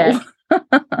deck.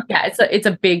 Yeah, it's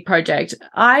a big project.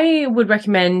 I would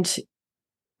recommend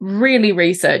really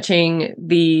researching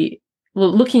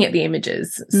looking at the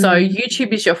images. So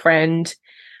YouTube is your friend.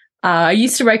 I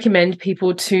used to recommend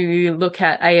people to look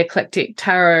at a eclectic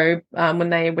tarot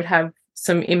when they would have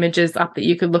some images up that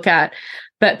you could look at,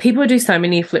 but people do so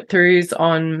many flip throughs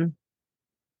on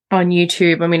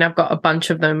YouTube. I mean, I've got a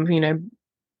bunch of them, you know,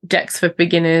 decks for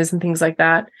beginners and things like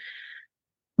that.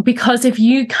 Because if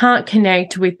you can't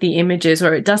connect with the images,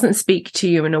 or it doesn't speak to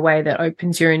you in a way that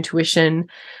opens your intuition,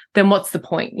 then what's the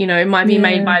point? You know, it might be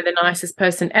made by the nicest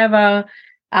person ever,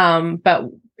 but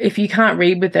if you can't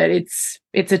read with it,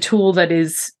 it's a tool that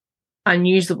is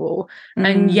unusable.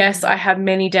 And yes, I have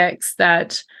many decks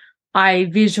that I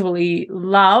visually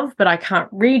love, but I can't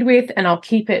read with, and I'll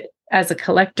keep it as a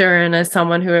collector and as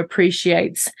someone who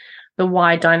appreciates the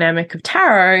wide dynamic of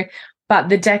tarot. But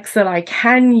the decks that I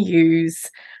can use,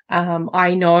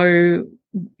 I know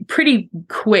pretty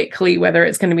quickly whether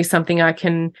it's going to be something I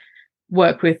can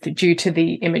work with due to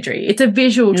the imagery. It's a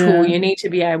visual tool. You need to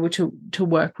be able to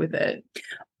work with it.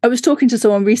 I was talking to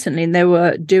someone recently, and they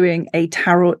were doing a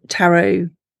tarot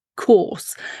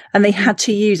course, and they had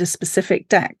to use a specific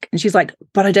deck, and she's like,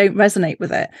 but I don't resonate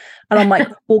with it. And I'm like,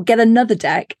 well, get another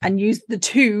deck and use the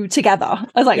two together. I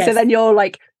was like, so then you're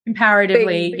like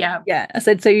comparatively, yeah. I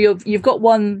said, so you've got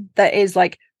one that is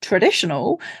like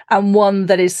traditional and one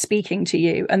that is speaking to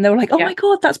you. And they were like, oh my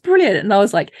god, that's brilliant. And I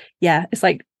was like, yeah, it's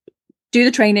like, do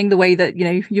the training the way that, you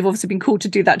know, you've obviously been called to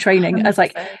do that training. 100%. I was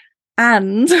like,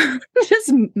 and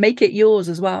just make it yours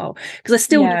as well, because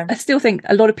I still think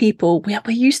a lot of people, we're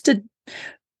used to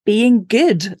being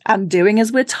good and doing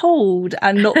as we're told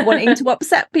and not wanting to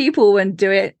upset people and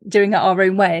doing it our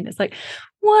own way. And it's like,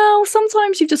 well,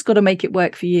 sometimes you've just got to make it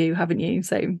work for you, haven't you?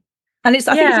 So, and I think it's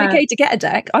okay to get a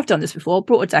deck. I've done this before,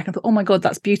 brought a deck and thought, oh my god,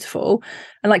 that's beautiful.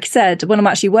 And like you said, when I'm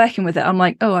actually working with it, I'm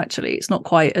like, oh, actually, it's not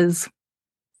quite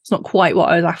what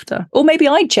I was after. Or maybe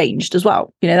I changed as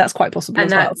well. You know, that's quite possible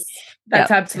as well.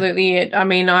 That's absolutely it. I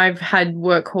mean, I've had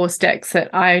workhorse decks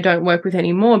that I don't work with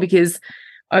anymore, because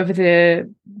over the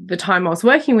time I was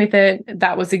working with it,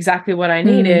 that was exactly what I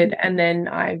needed. And then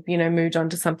I, you know, moved on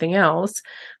to something else.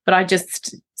 But I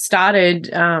just started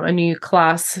a new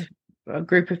class, a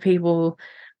group of people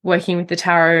working with the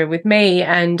tarot with me.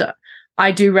 And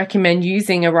I do recommend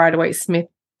using a Rider-Waite Smith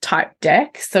type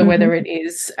deck. So whether it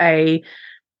is a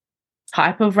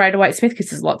type of Rider-Waite-Smith, because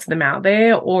there's lots of them out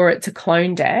there, or it's a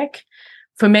clone deck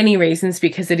for many reasons,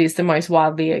 because it is the most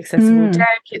widely accessible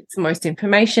deck. It's the most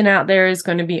information out there is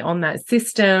going to be on that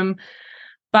system.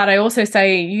 But I also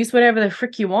say use whatever the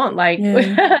frick you want. Like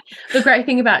the great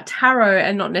thing about tarot,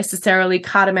 and not necessarily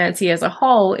cartomancy as a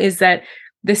whole, is that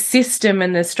the system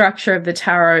and the structure of the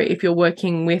tarot, if you're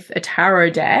working with a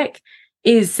tarot deck,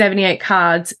 is 78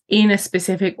 cards in a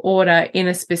specific order, in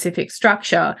a specific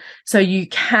structure. So you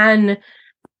can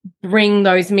bring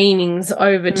those meanings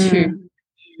over to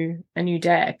a new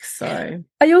deck. So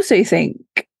I also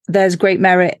think there's great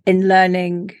merit in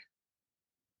learning,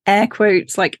 air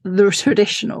quotes, like the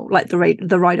traditional, like the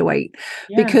Rider-Waite,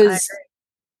 because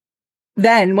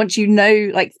then once you know,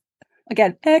 like,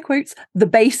 again, air quotes, the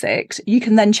basics, you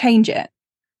can then change it.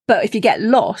 But if you get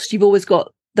lost, you've always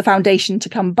got the foundation to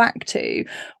come back to.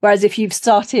 Whereas if you've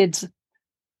started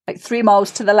like 3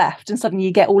 miles to the left and suddenly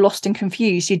you get all lost and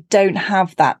confused, you don't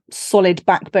have that solid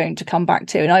backbone to come back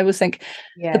to. And I always think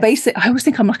I always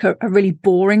think I'm like a really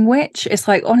boring witch. It's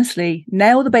like, honestly,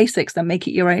 nail the basics, then make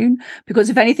it your own. Because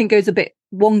if anything goes a bit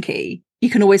wonky, you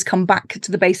can always come back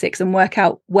to the basics and work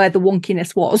out where the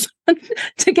wonkiness was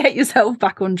to get yourself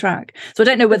back on track. So I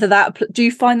don't know whether do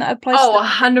you find that applies? Oh,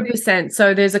 100%.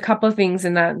 So there's a couple of things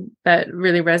in that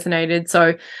really resonated.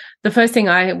 So the first thing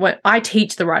I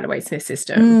teach the Rider-Waite-Smith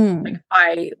system. Like,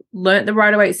 I learnt the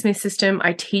Rider-Waite-Smith system.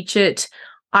 I teach it.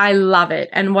 I love it.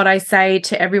 And what I say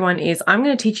to everyone is, I'm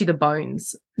going to teach you the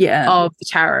bones of the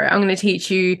tarot. I'm going to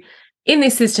teach you in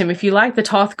this system. If you like the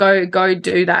Thoth, go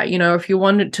do that. You know, if you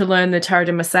wanted to learn the Tarot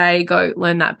de Marseille, go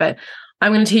learn that. But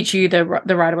I'm going to teach you the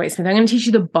Rider-Waite-Smith. I'm going to teach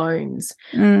you the bones.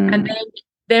 And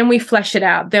then we flesh it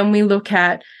out. Then we look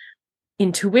at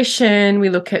intuition. We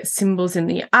look at symbols in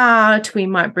the art. We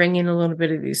might bring in a little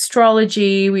bit of the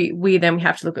astrology. We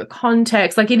have to look at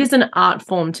context. Like, it is an art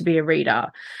form to be a reader.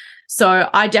 So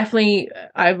I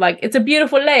like, it's a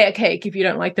beautiful layer cake if you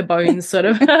don't like the bones sort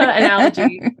of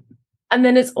analogy. And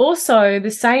then it's also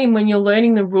the same when you're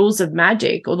learning the rules of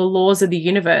magic or the laws of the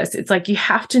universe. It's like you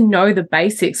have to know the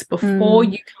basics before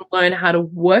you can learn how to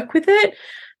work with it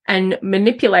and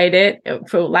manipulate it,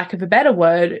 for lack of a better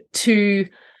word, to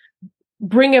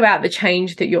bring about the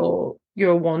change that you're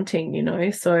wanting, you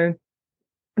know. So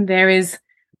there is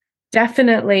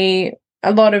definitely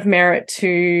a lot of merit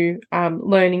to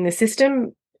learning the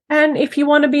system. And if you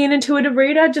want to be an intuitive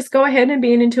reader, just go ahead and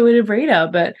be an intuitive reader.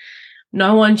 But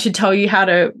no one should tell you how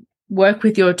to work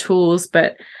with your tools,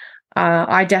 but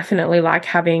I definitely like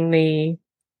having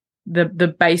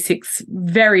the basics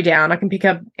very down. I can pick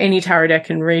up any tarot deck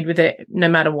and read with it no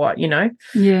matter what, you know?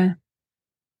 Yeah.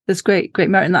 There's great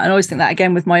merit in that. And I always think that,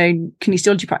 again, with my own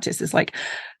kinesiology practice, it's like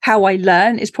how I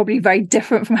learn is probably very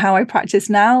different from how I practice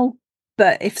now.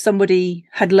 But if somebody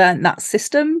had learned that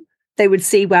system, they would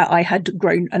see where I had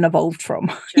grown and evolved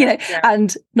from, you know,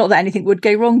 and not that anything would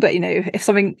go wrong, but, you know, if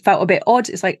something felt a bit odd,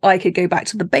 it's like I could go back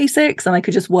to the basics and I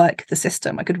could just work the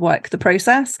system. I could work the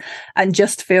process and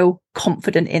just feel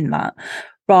confident in that,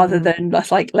 rather than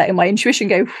just like letting my intuition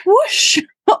go whoosh,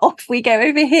 off we go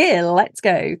over here. Let's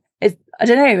go. I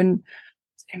don't know.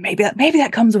 And maybe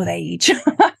that comes with age.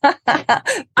 But,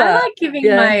 I like giving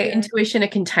my intuition a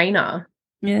container,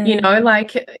 you know,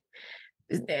 like,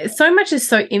 so much is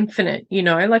so infinite, you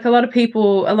know, like a lot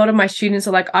of my students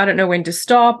are like, I don't know when to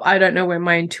stop. I don't know when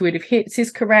my intuitive hits is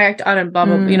correct. I don't blah,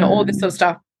 blah, you know, all this sort of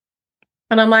stuff.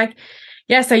 And I'm like,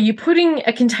 yeah, so you're putting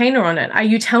a container on it. Are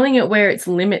you telling it where its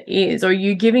limit is? Or are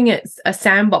you giving it a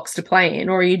sandbox to play in?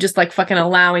 Or are you just like fucking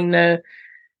allowing the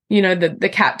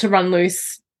cat to run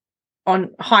loose on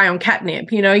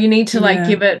catnip? You know, you need to like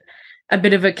give it a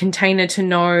bit of a container to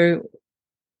know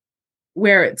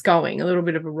where it's going, a little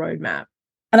bit of a roadmap.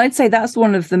 And I'd say that's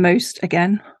one of the most,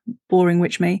 again, boring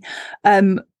witch me,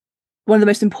 one of the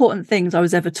most important things I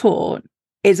was ever taught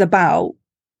is about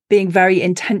being very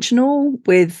intentional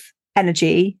with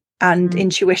energy and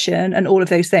intuition and all of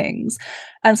those things.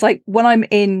 And it's like when I'm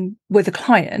in with a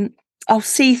client, I'll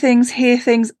see things, hear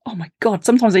things. Oh my God,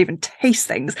 sometimes I even taste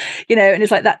things, you know, and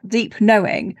it's like that deep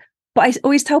knowing. But I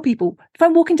always tell people, if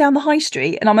I'm walking down the high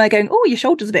street and I'm there going, oh, your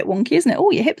shoulder's a bit wonky, isn't it?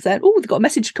 Oh, your hips there. Oh, they've got a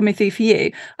message coming through for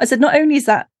you. I said, not only is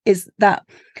that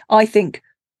I think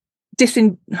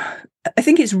I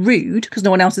think it's rude because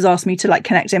no one else has asked me to like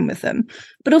connect in with them.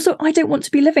 But also, I don't want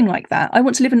to be living like that. I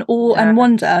want to live in awe and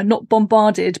wonder, not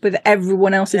bombarded with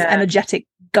everyone else's energetic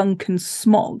gunk and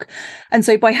smog. And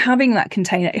so by having that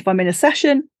container, if I'm in a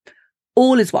session,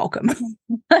 all is welcome.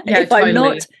 If totally. I'm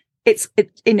not, it's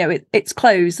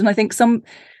closed. And I think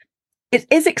it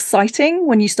is exciting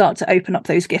when you start to open up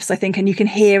those gifts, I think, and you can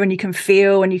hear and you can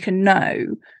feel and you can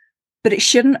know. but it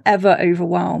shouldn't ever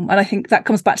overwhelm. And I think that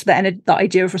comes back to that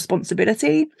idea of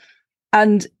responsibility.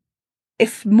 And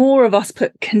if more of us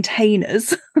put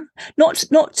containers,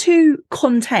 not to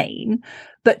contain,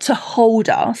 but to hold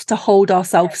us, to hold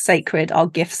ourselves sacred, our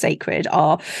gifts sacred,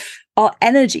 our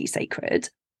energy sacred,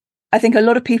 I think a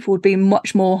lot of people would be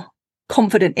much more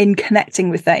confident in connecting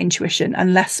with their intuition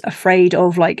and less afraid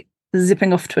of like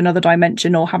zipping off to another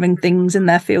dimension or having things in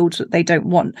their field that they don't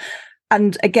want.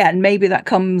 And again, maybe that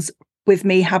comes with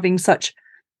me having such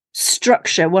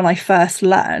structure when I first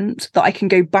learned that I can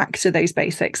go back to those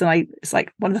basics. And it's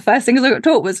like one of the first things I got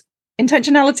taught was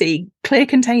intentionality, clear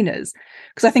containers.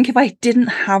 Because I think if I didn't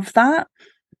have that,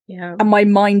 and my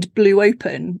mind blew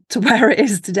open to where it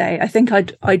is today, I think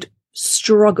I'd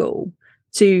struggle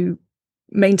to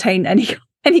maintain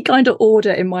any kind of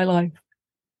order in my life.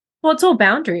 Well, it's all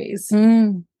boundaries.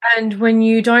 And when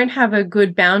you don't have a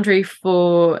good boundary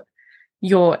for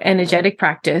your energetic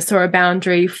practice or a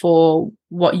boundary for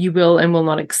what you will and will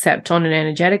not accept on an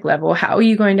energetic level, how are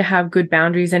you going to have good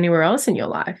boundaries anywhere else in your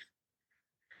life?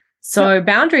 So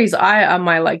boundaries are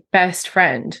my like best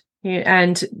friend.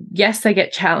 And yes, they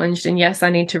get challenged, and yes, I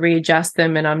need to readjust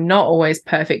them, and I'm not always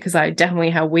perfect because I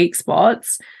definitely have weak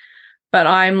spots, but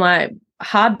I'm like,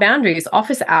 hard boundaries,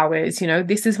 office hours,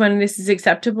 this is when this is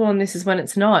acceptable and this is when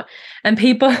it's not. And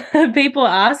people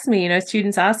ask me,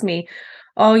 students ask me,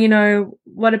 oh,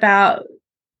 what about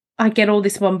I get all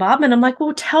this bombardment? I'm like,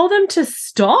 well, tell them to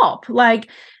stop. Like,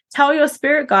 tell your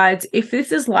spirit guides, if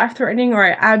this is life-threatening or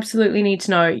I absolutely need to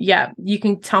know, yeah, you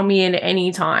can tell me in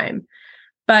any time.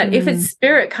 But if it's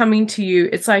spirit coming to you,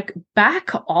 it's like, back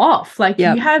off. Like,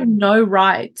 you have no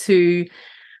right to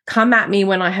come at me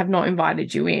when I have not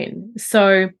invited you in.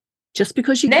 So just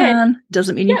because you can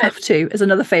doesn't mean you have to, is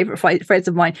another favorite phrase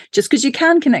of mine. Just because you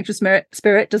can connect with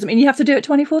spirit doesn't mean you have to do it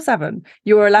 24/7.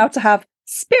 You are allowed to have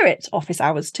spirit office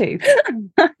hours too.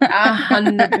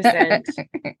 100%.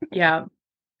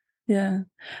 Yeah.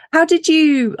 How did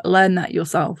you learn that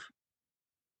yourself?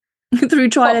 Through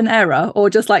trial and error, or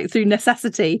just like through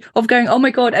necessity of going, oh my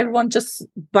God, everyone just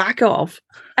back off?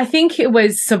 I think it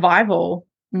was survival.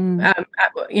 At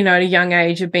a young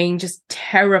age of being just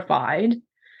terrified.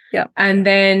 And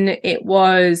then it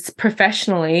was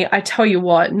professionally, I tell you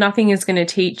what, nothing is going to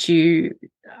teach you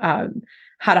how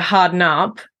to harden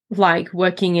up like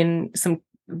working in some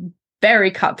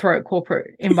very cutthroat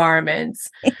corporate environments.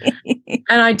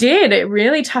 And I did. It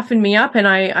really toughened me up, and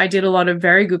I did a lot of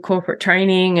very good corporate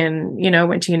training, and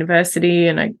went to university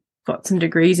and I got some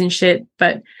degrees and shit.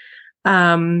 But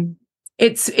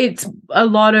it's a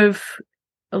lot of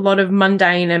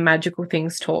mundane and magical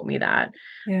things taught me that.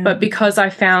 But because I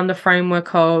found the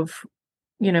framework of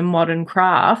modern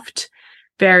craft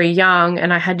very young,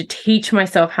 and I had to teach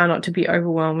myself how not to be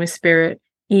overwhelmed with spirit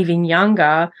even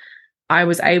younger, I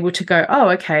was able to go, oh,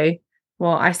 okay,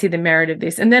 well, I see the merit of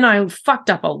this. And then I fucked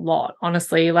up a lot,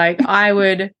 honestly. Like I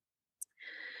would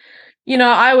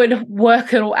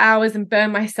work at all hours and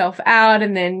burn myself out.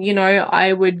 And then,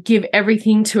 I would give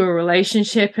everything to a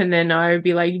relationship, and then I would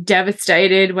be like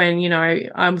devastated when,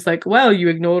 I was like, well, you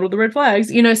ignored all the red flags,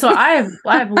 so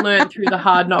I've learned through the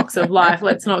hard knocks of life.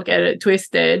 Let's not get it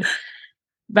twisted.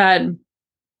 But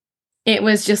it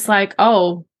was just like,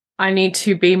 oh, I need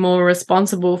to be more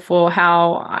responsible for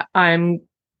how I'm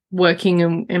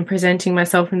working and presenting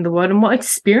myself in the world and what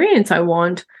experience I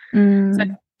want. So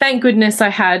thank goodness I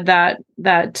had that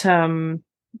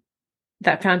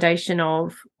foundation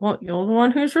of, well, you're the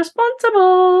one who's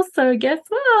responsible, so guess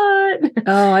what?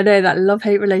 Oh, I know, that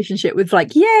love-hate relationship with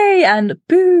like yay and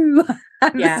boo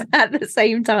at the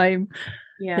same time.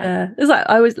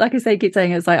 It's like I keep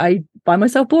saying, it's like I find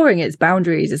myself boring. It's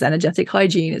boundaries, it's energetic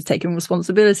hygiene, it's taking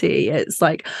responsibility, it's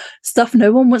like stuff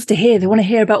no one wants to hear. They want to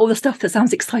hear about all the stuff that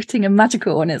sounds exciting and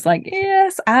magical, and it's like,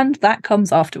 yes, and that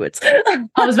comes afterwards. I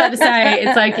was about to say,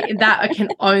 it's like that can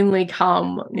only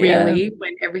come really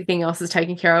when everything else is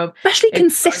taken care of, especially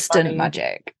consistent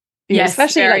magic. Yes,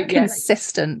 especially like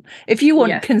consistent. If you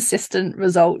want consistent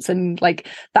results and like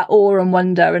that awe and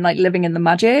wonder and like living in the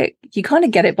magic, you kind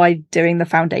of get it by doing the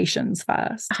foundations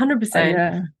first.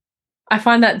 100%. I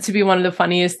find that to be one of the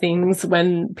funniest things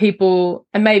when people,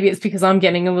 and maybe it's because I'm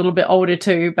getting a little bit older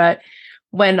too, but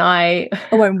when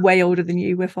I'm way older than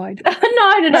you, we're fine.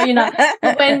 No, you're not.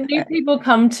 But when new people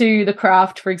come to the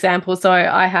craft, for example, so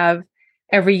I have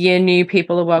every year new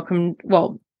people are welcome.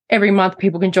 Well, every month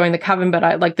people can join the coven,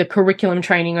 but the curriculum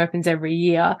training opens every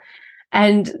year.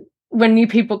 And when new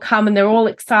people come and they're all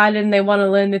excited and they want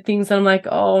to learn the things, I'm like,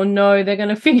 oh no, they're going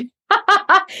to figure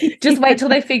just wait till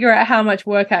they figure out how much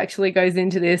work actually goes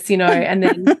into this,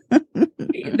 and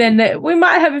then we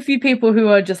might have a few people who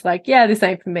are just like, yeah, this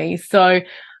ain't for me. So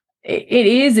It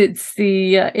is. It's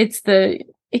the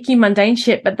icky mundane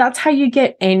shit, but that's how you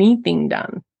get anything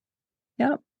done.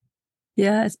 Yep.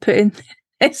 Yeah,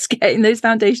 it's getting those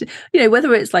foundations,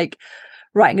 whether it's like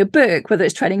writing a book, whether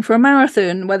it's training for a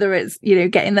marathon, whether it's,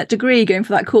 getting that degree, going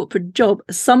for that corporate job,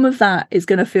 some of that is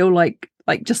going to feel like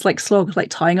just like slogs, like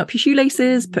tying up your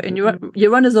shoelaces, putting your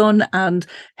runners on and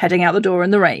heading out the door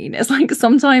in the rain. It's like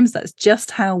sometimes that's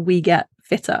just how we get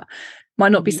fitter.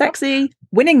 Might not be sexy.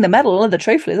 Winning the medal or the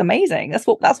trophy is amazing. That's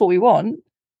what we want.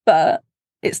 But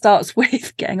it starts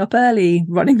with getting up early,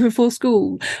 running before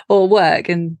school or work,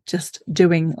 and just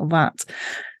doing that.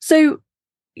 So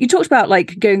you talked about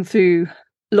like going through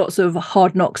lots of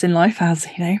hard knocks in life, as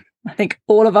I think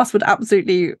all of us would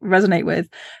absolutely resonate with.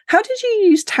 How did you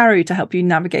use tarot to help you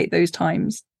navigate those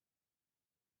times?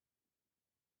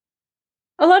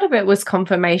 A lot of it was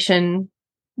confirmation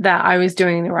that I was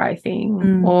doing the right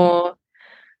thing, or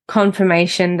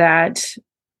confirmation that,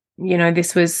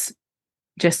 this was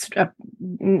just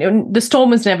the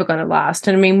storm was never going to last.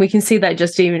 And I mean, we can see that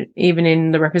just even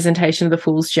in the representation of the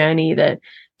Fool's Journey, that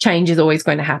change is always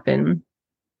going to happen.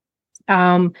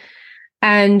 And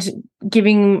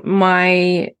giving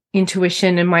my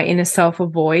intuition and my inner self a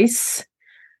voice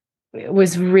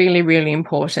was really, really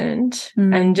important.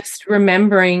 And just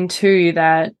remembering too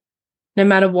that no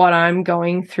matter what I'm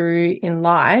going through in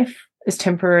life, as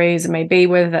temporary as it may be,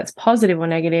 whether that's positive or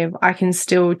negative, I can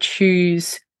still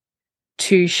choose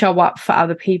to show up for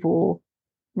other people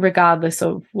regardless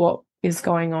of what is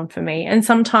going on for me. And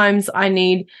sometimes I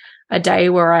need a day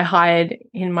where I hide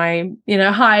in my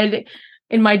doona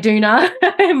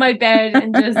in my bed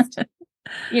and just,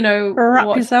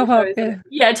 wrap yourself up.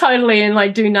 Yeah, totally. And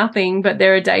like do nothing. But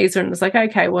there are days when it's like,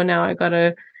 okay, well now I'm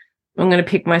going to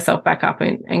pick myself back up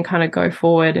and kind of go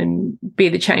forward and be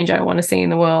the change I want to see in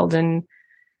the world and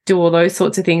do all those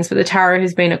sorts of things. But the tarot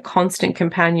has been a constant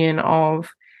companion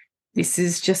of, this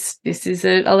is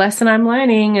a lesson I'm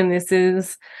learning, and this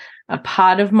is a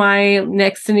part of my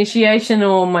next initiation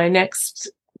or my next,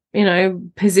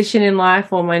 position in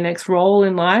life or my next role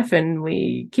in life, and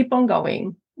we keep on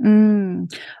going.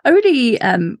 I really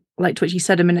liked what you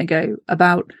said a minute ago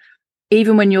about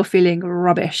even when you're feeling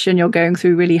rubbish and you're going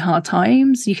through really hard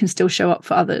times, you can still show up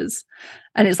for others.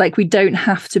 And it's like, we don't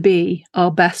have to be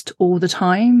our best all the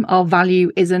time. Our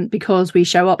value isn't because we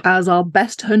show up as our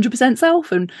best 100%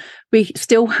 self, and we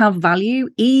still have value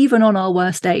even on our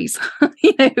worst days.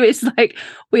 It's like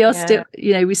we are still,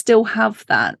 we still have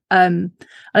that. And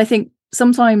I think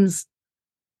sometimes,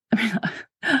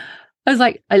 I was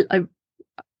like,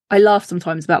 I laugh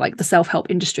sometimes about like the self-help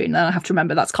industry, and then I have to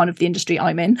remember that's kind of the industry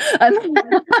I'm in. And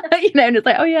it's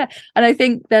like, oh yeah. And I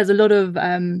think there's a lot of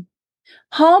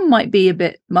harm might be a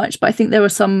bit much, but I think there are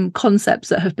some concepts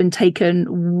that have been taken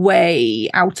way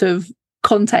out of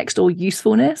context or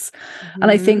usefulness. And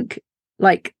I think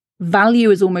like value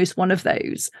is almost one of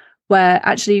those, where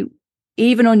actually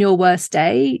even on your worst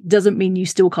day doesn't mean you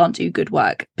still can't do good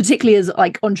work, particularly as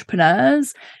like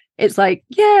entrepreneurs. It's like,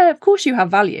 yeah, of course you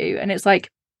have value. And it's like,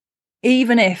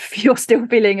 even if you're still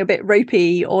feeling a bit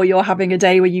ropey or you're having a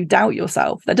day where you doubt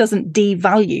yourself, that doesn't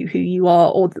devalue who you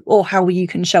are or how you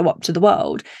can show up to the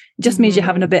world. It just means you're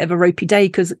having a bit of a ropey day,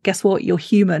 because guess what? You're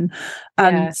human.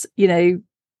 And,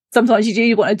 sometimes you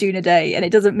do want to do in a day, and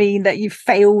it doesn't mean that you've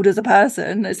failed as a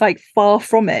person. It's like far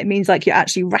from it. It means like you're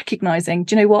actually recognizing,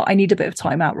 do you know what? I need a bit of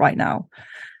time out right now.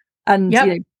 And,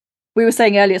 we were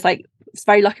saying earlier, it's like, it's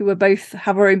very lucky we both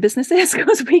have our own businesses,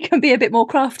 because we can be a bit more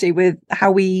crafty with how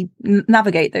we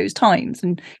navigate those times.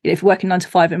 And if we're working 9 to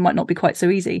 5, it might not be quite so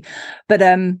easy. But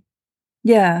I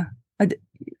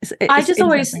just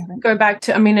always go back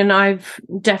to, and I've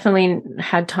definitely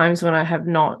had times when I have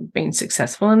not been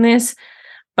successful in this,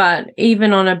 but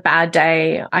even on a bad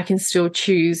day, I can still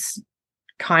choose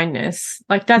kindness.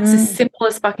 Like that's the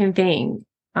simplest fucking thing.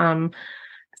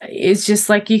 It's just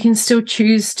like you can still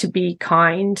choose to be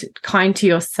kind to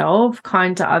yourself,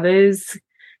 kind to others,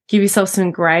 give yourself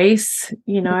some grace,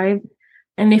 And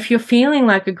if you're feeling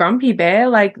like a grumpy bear,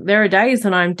 like there are days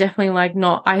when I'm definitely like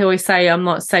I always say I'm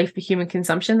not safe for human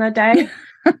consumption that day.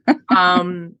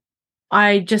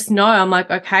 I just know, I'm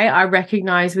like, okay, I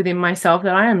recognize within myself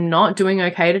that I am not doing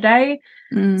okay today.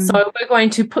 So we're going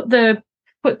to put the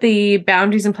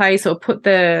boundaries in place, or put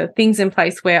the things in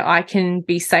place where I can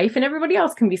be safe and everybody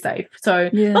else can be safe. So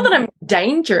not that I'm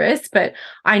dangerous, but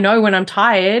I know when I'm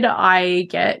tired, I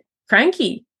get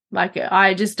cranky. Like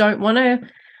I just don't want to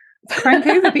crank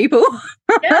over people.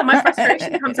 My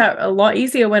frustration comes out a lot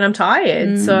easier when I'm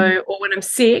tired. So, or when I'm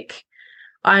sick,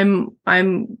 I'm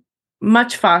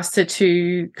much faster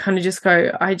to kind of just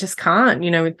go, I just can't,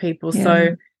 with people.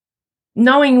 So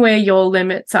knowing where your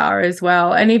limits are as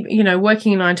well. And, you know,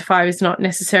 working 9 to 5 is not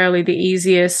necessarily the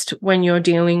easiest when you're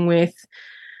dealing with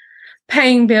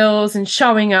paying bills and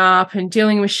showing up and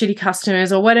dealing with shitty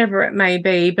customers or whatever it may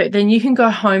be. But then you can go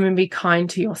home and be kind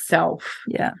to yourself.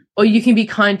 Yeah. Or you can be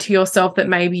kind to yourself that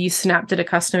maybe you snapped at a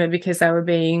customer because they were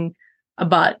being a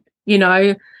butt, you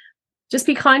know. Just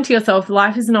be kind to yourself.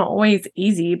 Life is not always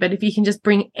easy, but if you can just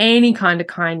bring any kind of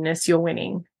kindness, you're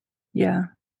winning. Yeah,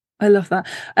 I love that.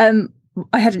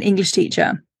 I had an English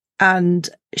teacher, and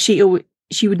she would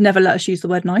never let us use the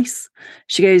word nice.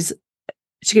 She goes,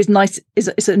 nice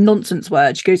is a nonsense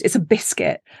word. She goes, it's a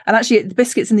biscuit. And actually, the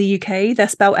biscuits in the UK, they're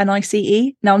spelled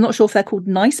NICE. Now, I'm not sure if they're called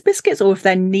nice biscuits or if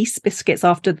they're Nice biscuits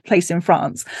after the place in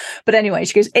France. But anyway,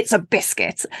 she goes, it's a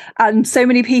biscuit. And so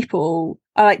many people,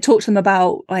 I like talk to them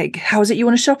about like, how is it you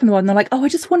want to shop in the world? And they're like, oh, I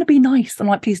just want to be nice. I'm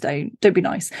like, please don't be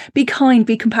nice. Be kind,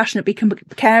 be compassionate, be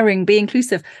caring, be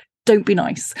inclusive. Don't be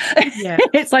nice. Yeah.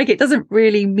 It's like, it doesn't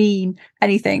really mean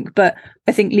anything. But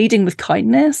I think leading with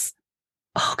kindness,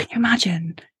 oh, can you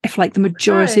imagine if like the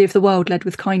majority of the world led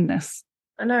with kindness?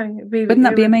 I know. Wouldn't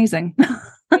that be amazing?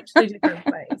 Hugely different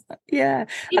place. Yeah.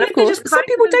 Even and of course, some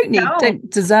people don't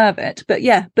deserve it. But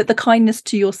but the kindness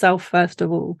to yourself, first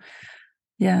of all.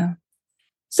 Yeah.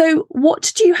 So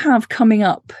what do you have coming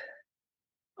up?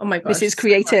 Oh my gosh. This is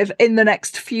creative in the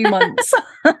next few months.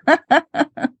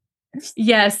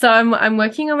 Yeah, so I'm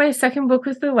working on my second book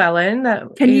with Llewellyn.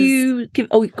 You give?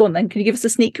 Oh, go on then. Can you give us a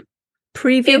sneak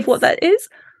preview of what that is?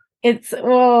 It's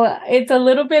a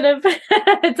little bit of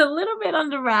it's a little bit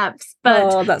under wraps,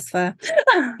 but that's fair.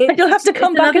 You'll have to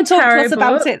come back and talk to us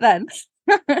about it then.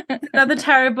 Another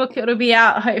tarot book. It'll be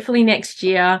out hopefully next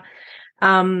year.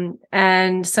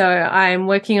 And so I'm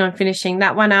working on finishing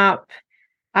that one up.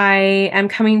 I am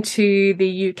coming to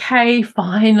the UK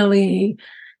finally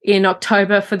in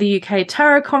October for the UK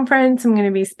Tarot Conference. I'm going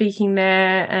to be speaking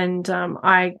there, and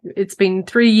it's been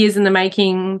 3 years in the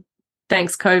making,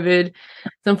 thanks COVID.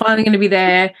 So I'm finally going to be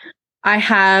there. I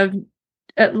have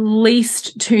at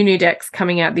least 2 new decks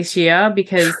coming out this year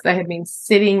because they have been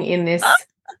sitting in this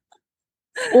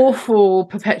awful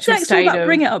perpetual state of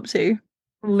bring it up to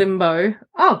limbo.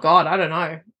 Oh God, I don't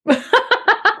know.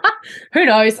 Who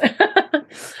knows?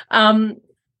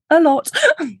 A lot.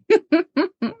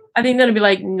 I think that'll be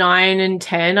like 9 and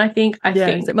 10. I think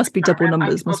it must be double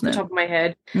numbers, mustn't it? Off the top of my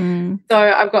head. Mm. So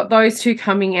I've got those 2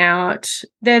 coming out.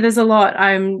 There's a lot.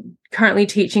 I'm currently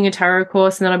teaching a tarot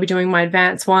course, and then I'll be doing my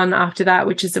advanced one after that,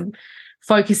 which is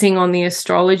focusing on the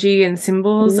astrology and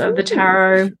symbols of the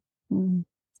tarot. Mm.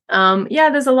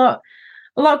 There's a lot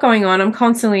going on. I'm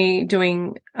constantly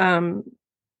doing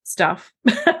stuff.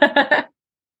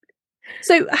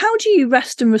 So how do you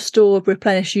rest and restore,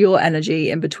 replenish your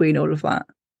energy in between all of that?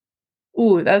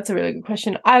 Oh, that's a really good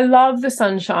question. I love the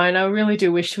sunshine. I really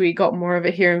do wish we got more of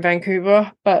it here in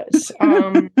Vancouver, but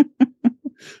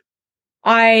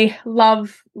I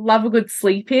love a good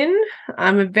sleep in.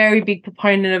 I'm a very big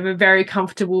proponent of a very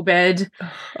comfortable bed.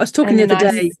 I was talking the other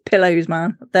day, pillows,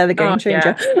 man. They're the game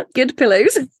changer. Yeah. Good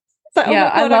pillows. Like,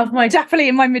 I love I'm definitely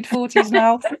in my mid-40s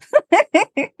now.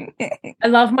 I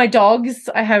love my dogs.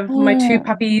 I have my 2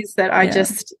 puppies that I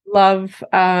just love.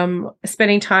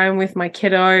 Spending time with my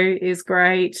kiddo is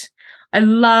great.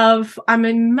 I'm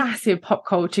a massive pop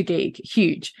culture geek,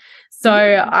 huge. So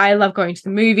I love going to the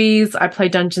movies. I play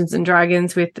Dungeons and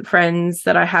Dragons with friends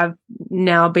that I have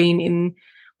now been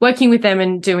working with them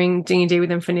and doing D&D with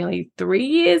them for nearly 3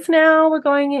 years now. We're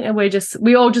going in, and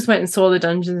we all just went and saw the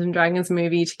Dungeons and Dragons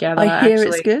movie together. I hear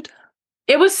it's good.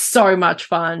 It was so much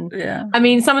fun. Yeah. I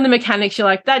mean, some of the mechanics you're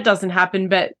like, that doesn't happen,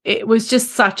 but it was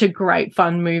just such a great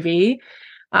fun movie.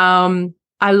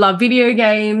 I love video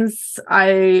games.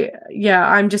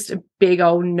 I'm just a big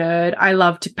old nerd. I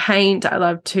love to paint. I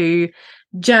love to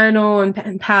journal and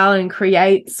pen pal and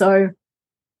create. So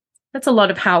that's a lot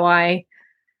of how I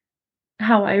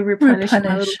replenish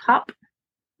my little cup.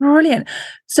 Brilliant.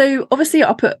 So obviously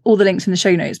I'll put all the links in the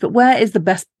show notes, but where is the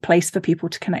best place for people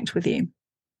to connect with you?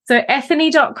 So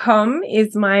ethony.com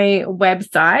is my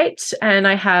website, and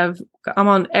I'm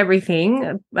on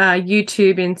everything,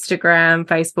 YouTube, Instagram,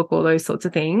 Facebook, all those sorts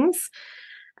of things.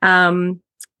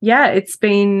 It's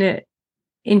been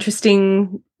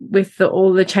interesting with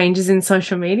all the changes in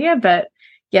social media, but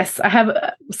yes, I have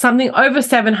something over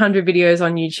 700 videos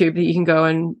on YouTube that you can go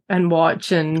and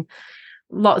watch, and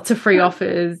lots of free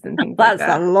offers and things like that.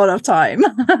 That's a lot of time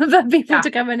for people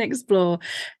to come and explore.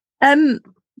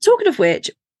 Talking of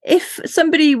which, if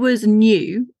somebody was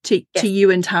new to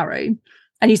you and tarot,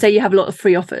 and you say you have a lot of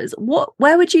free offers,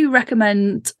 where would you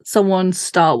recommend someone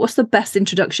start? What's the best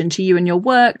introduction to you and your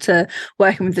work, to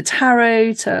working with the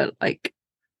tarot, to like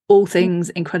all things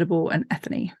incredible and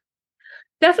Ethony.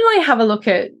 Definitely have a look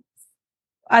at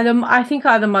either my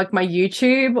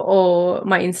YouTube or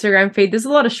my Instagram feed. There's a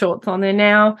lot of shorts on there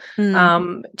now,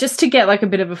 just to get like a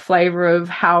bit of a flavor of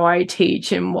how I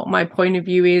teach and what my point of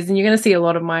view is. And you're going to see a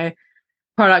lot of my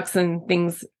products and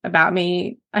things about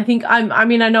me. I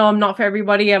know I'm not for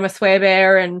everybody. I'm a swear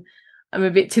bear and I'm a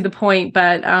bit to the point,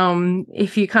 but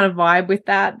if you kind of vibe with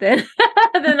that, then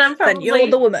I'm probably then you're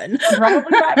the woman.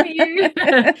 Probably right for you.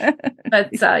 But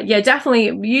definitely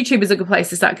YouTube is a good place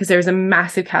to start because there is a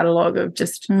massive catalogue of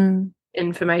just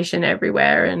information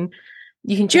everywhere, and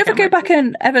you can. Do you ever go back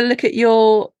and ever look at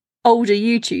your older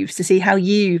YouTubes to see how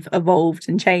you've evolved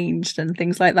and changed and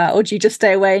things like that, or do you just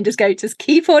stay away and just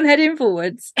keep on heading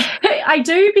forwards? I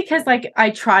do, because like I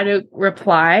try to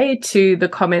reply to the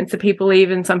comments that people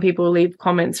leave, and some people leave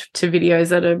comments to videos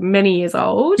that are many years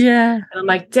old. Yeah. And I'm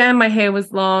like, damn, my hair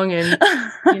was long, and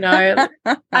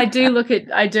I do. But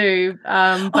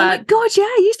oh my god, yeah,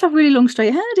 you used to have really long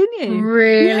straight hair, didn't you?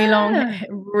 Really long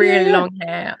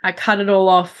hair. I cut it all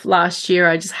off last year.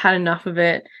 I just had enough of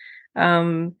it.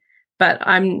 But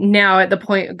I'm now at the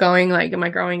point of going like, am I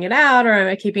growing it out or am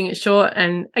I keeping it short?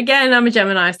 And again, I'm a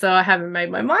Gemini, so I haven't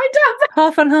made my mind up.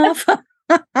 Half and half.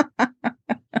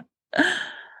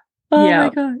 My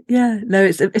god, yeah. No,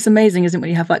 it's amazing, isn't it, when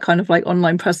you have that kind of like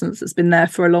online presence that's been there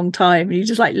for a long time, and you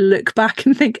just like look back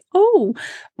and think, oh,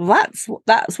 that's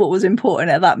what was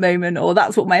important at that moment, or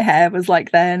that's what my hair was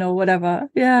like then, or whatever.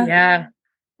 Yeah.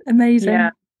 Amazing. Yeah.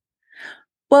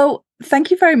 Well, thank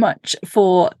you very much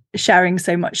for sharing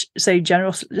so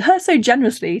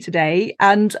generously today.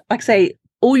 And like I say,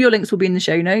 all your links will be in the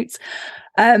show notes.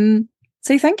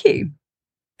 So thank you.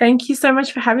 Thank you so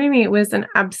much for having me. It was an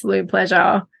absolute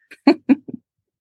pleasure.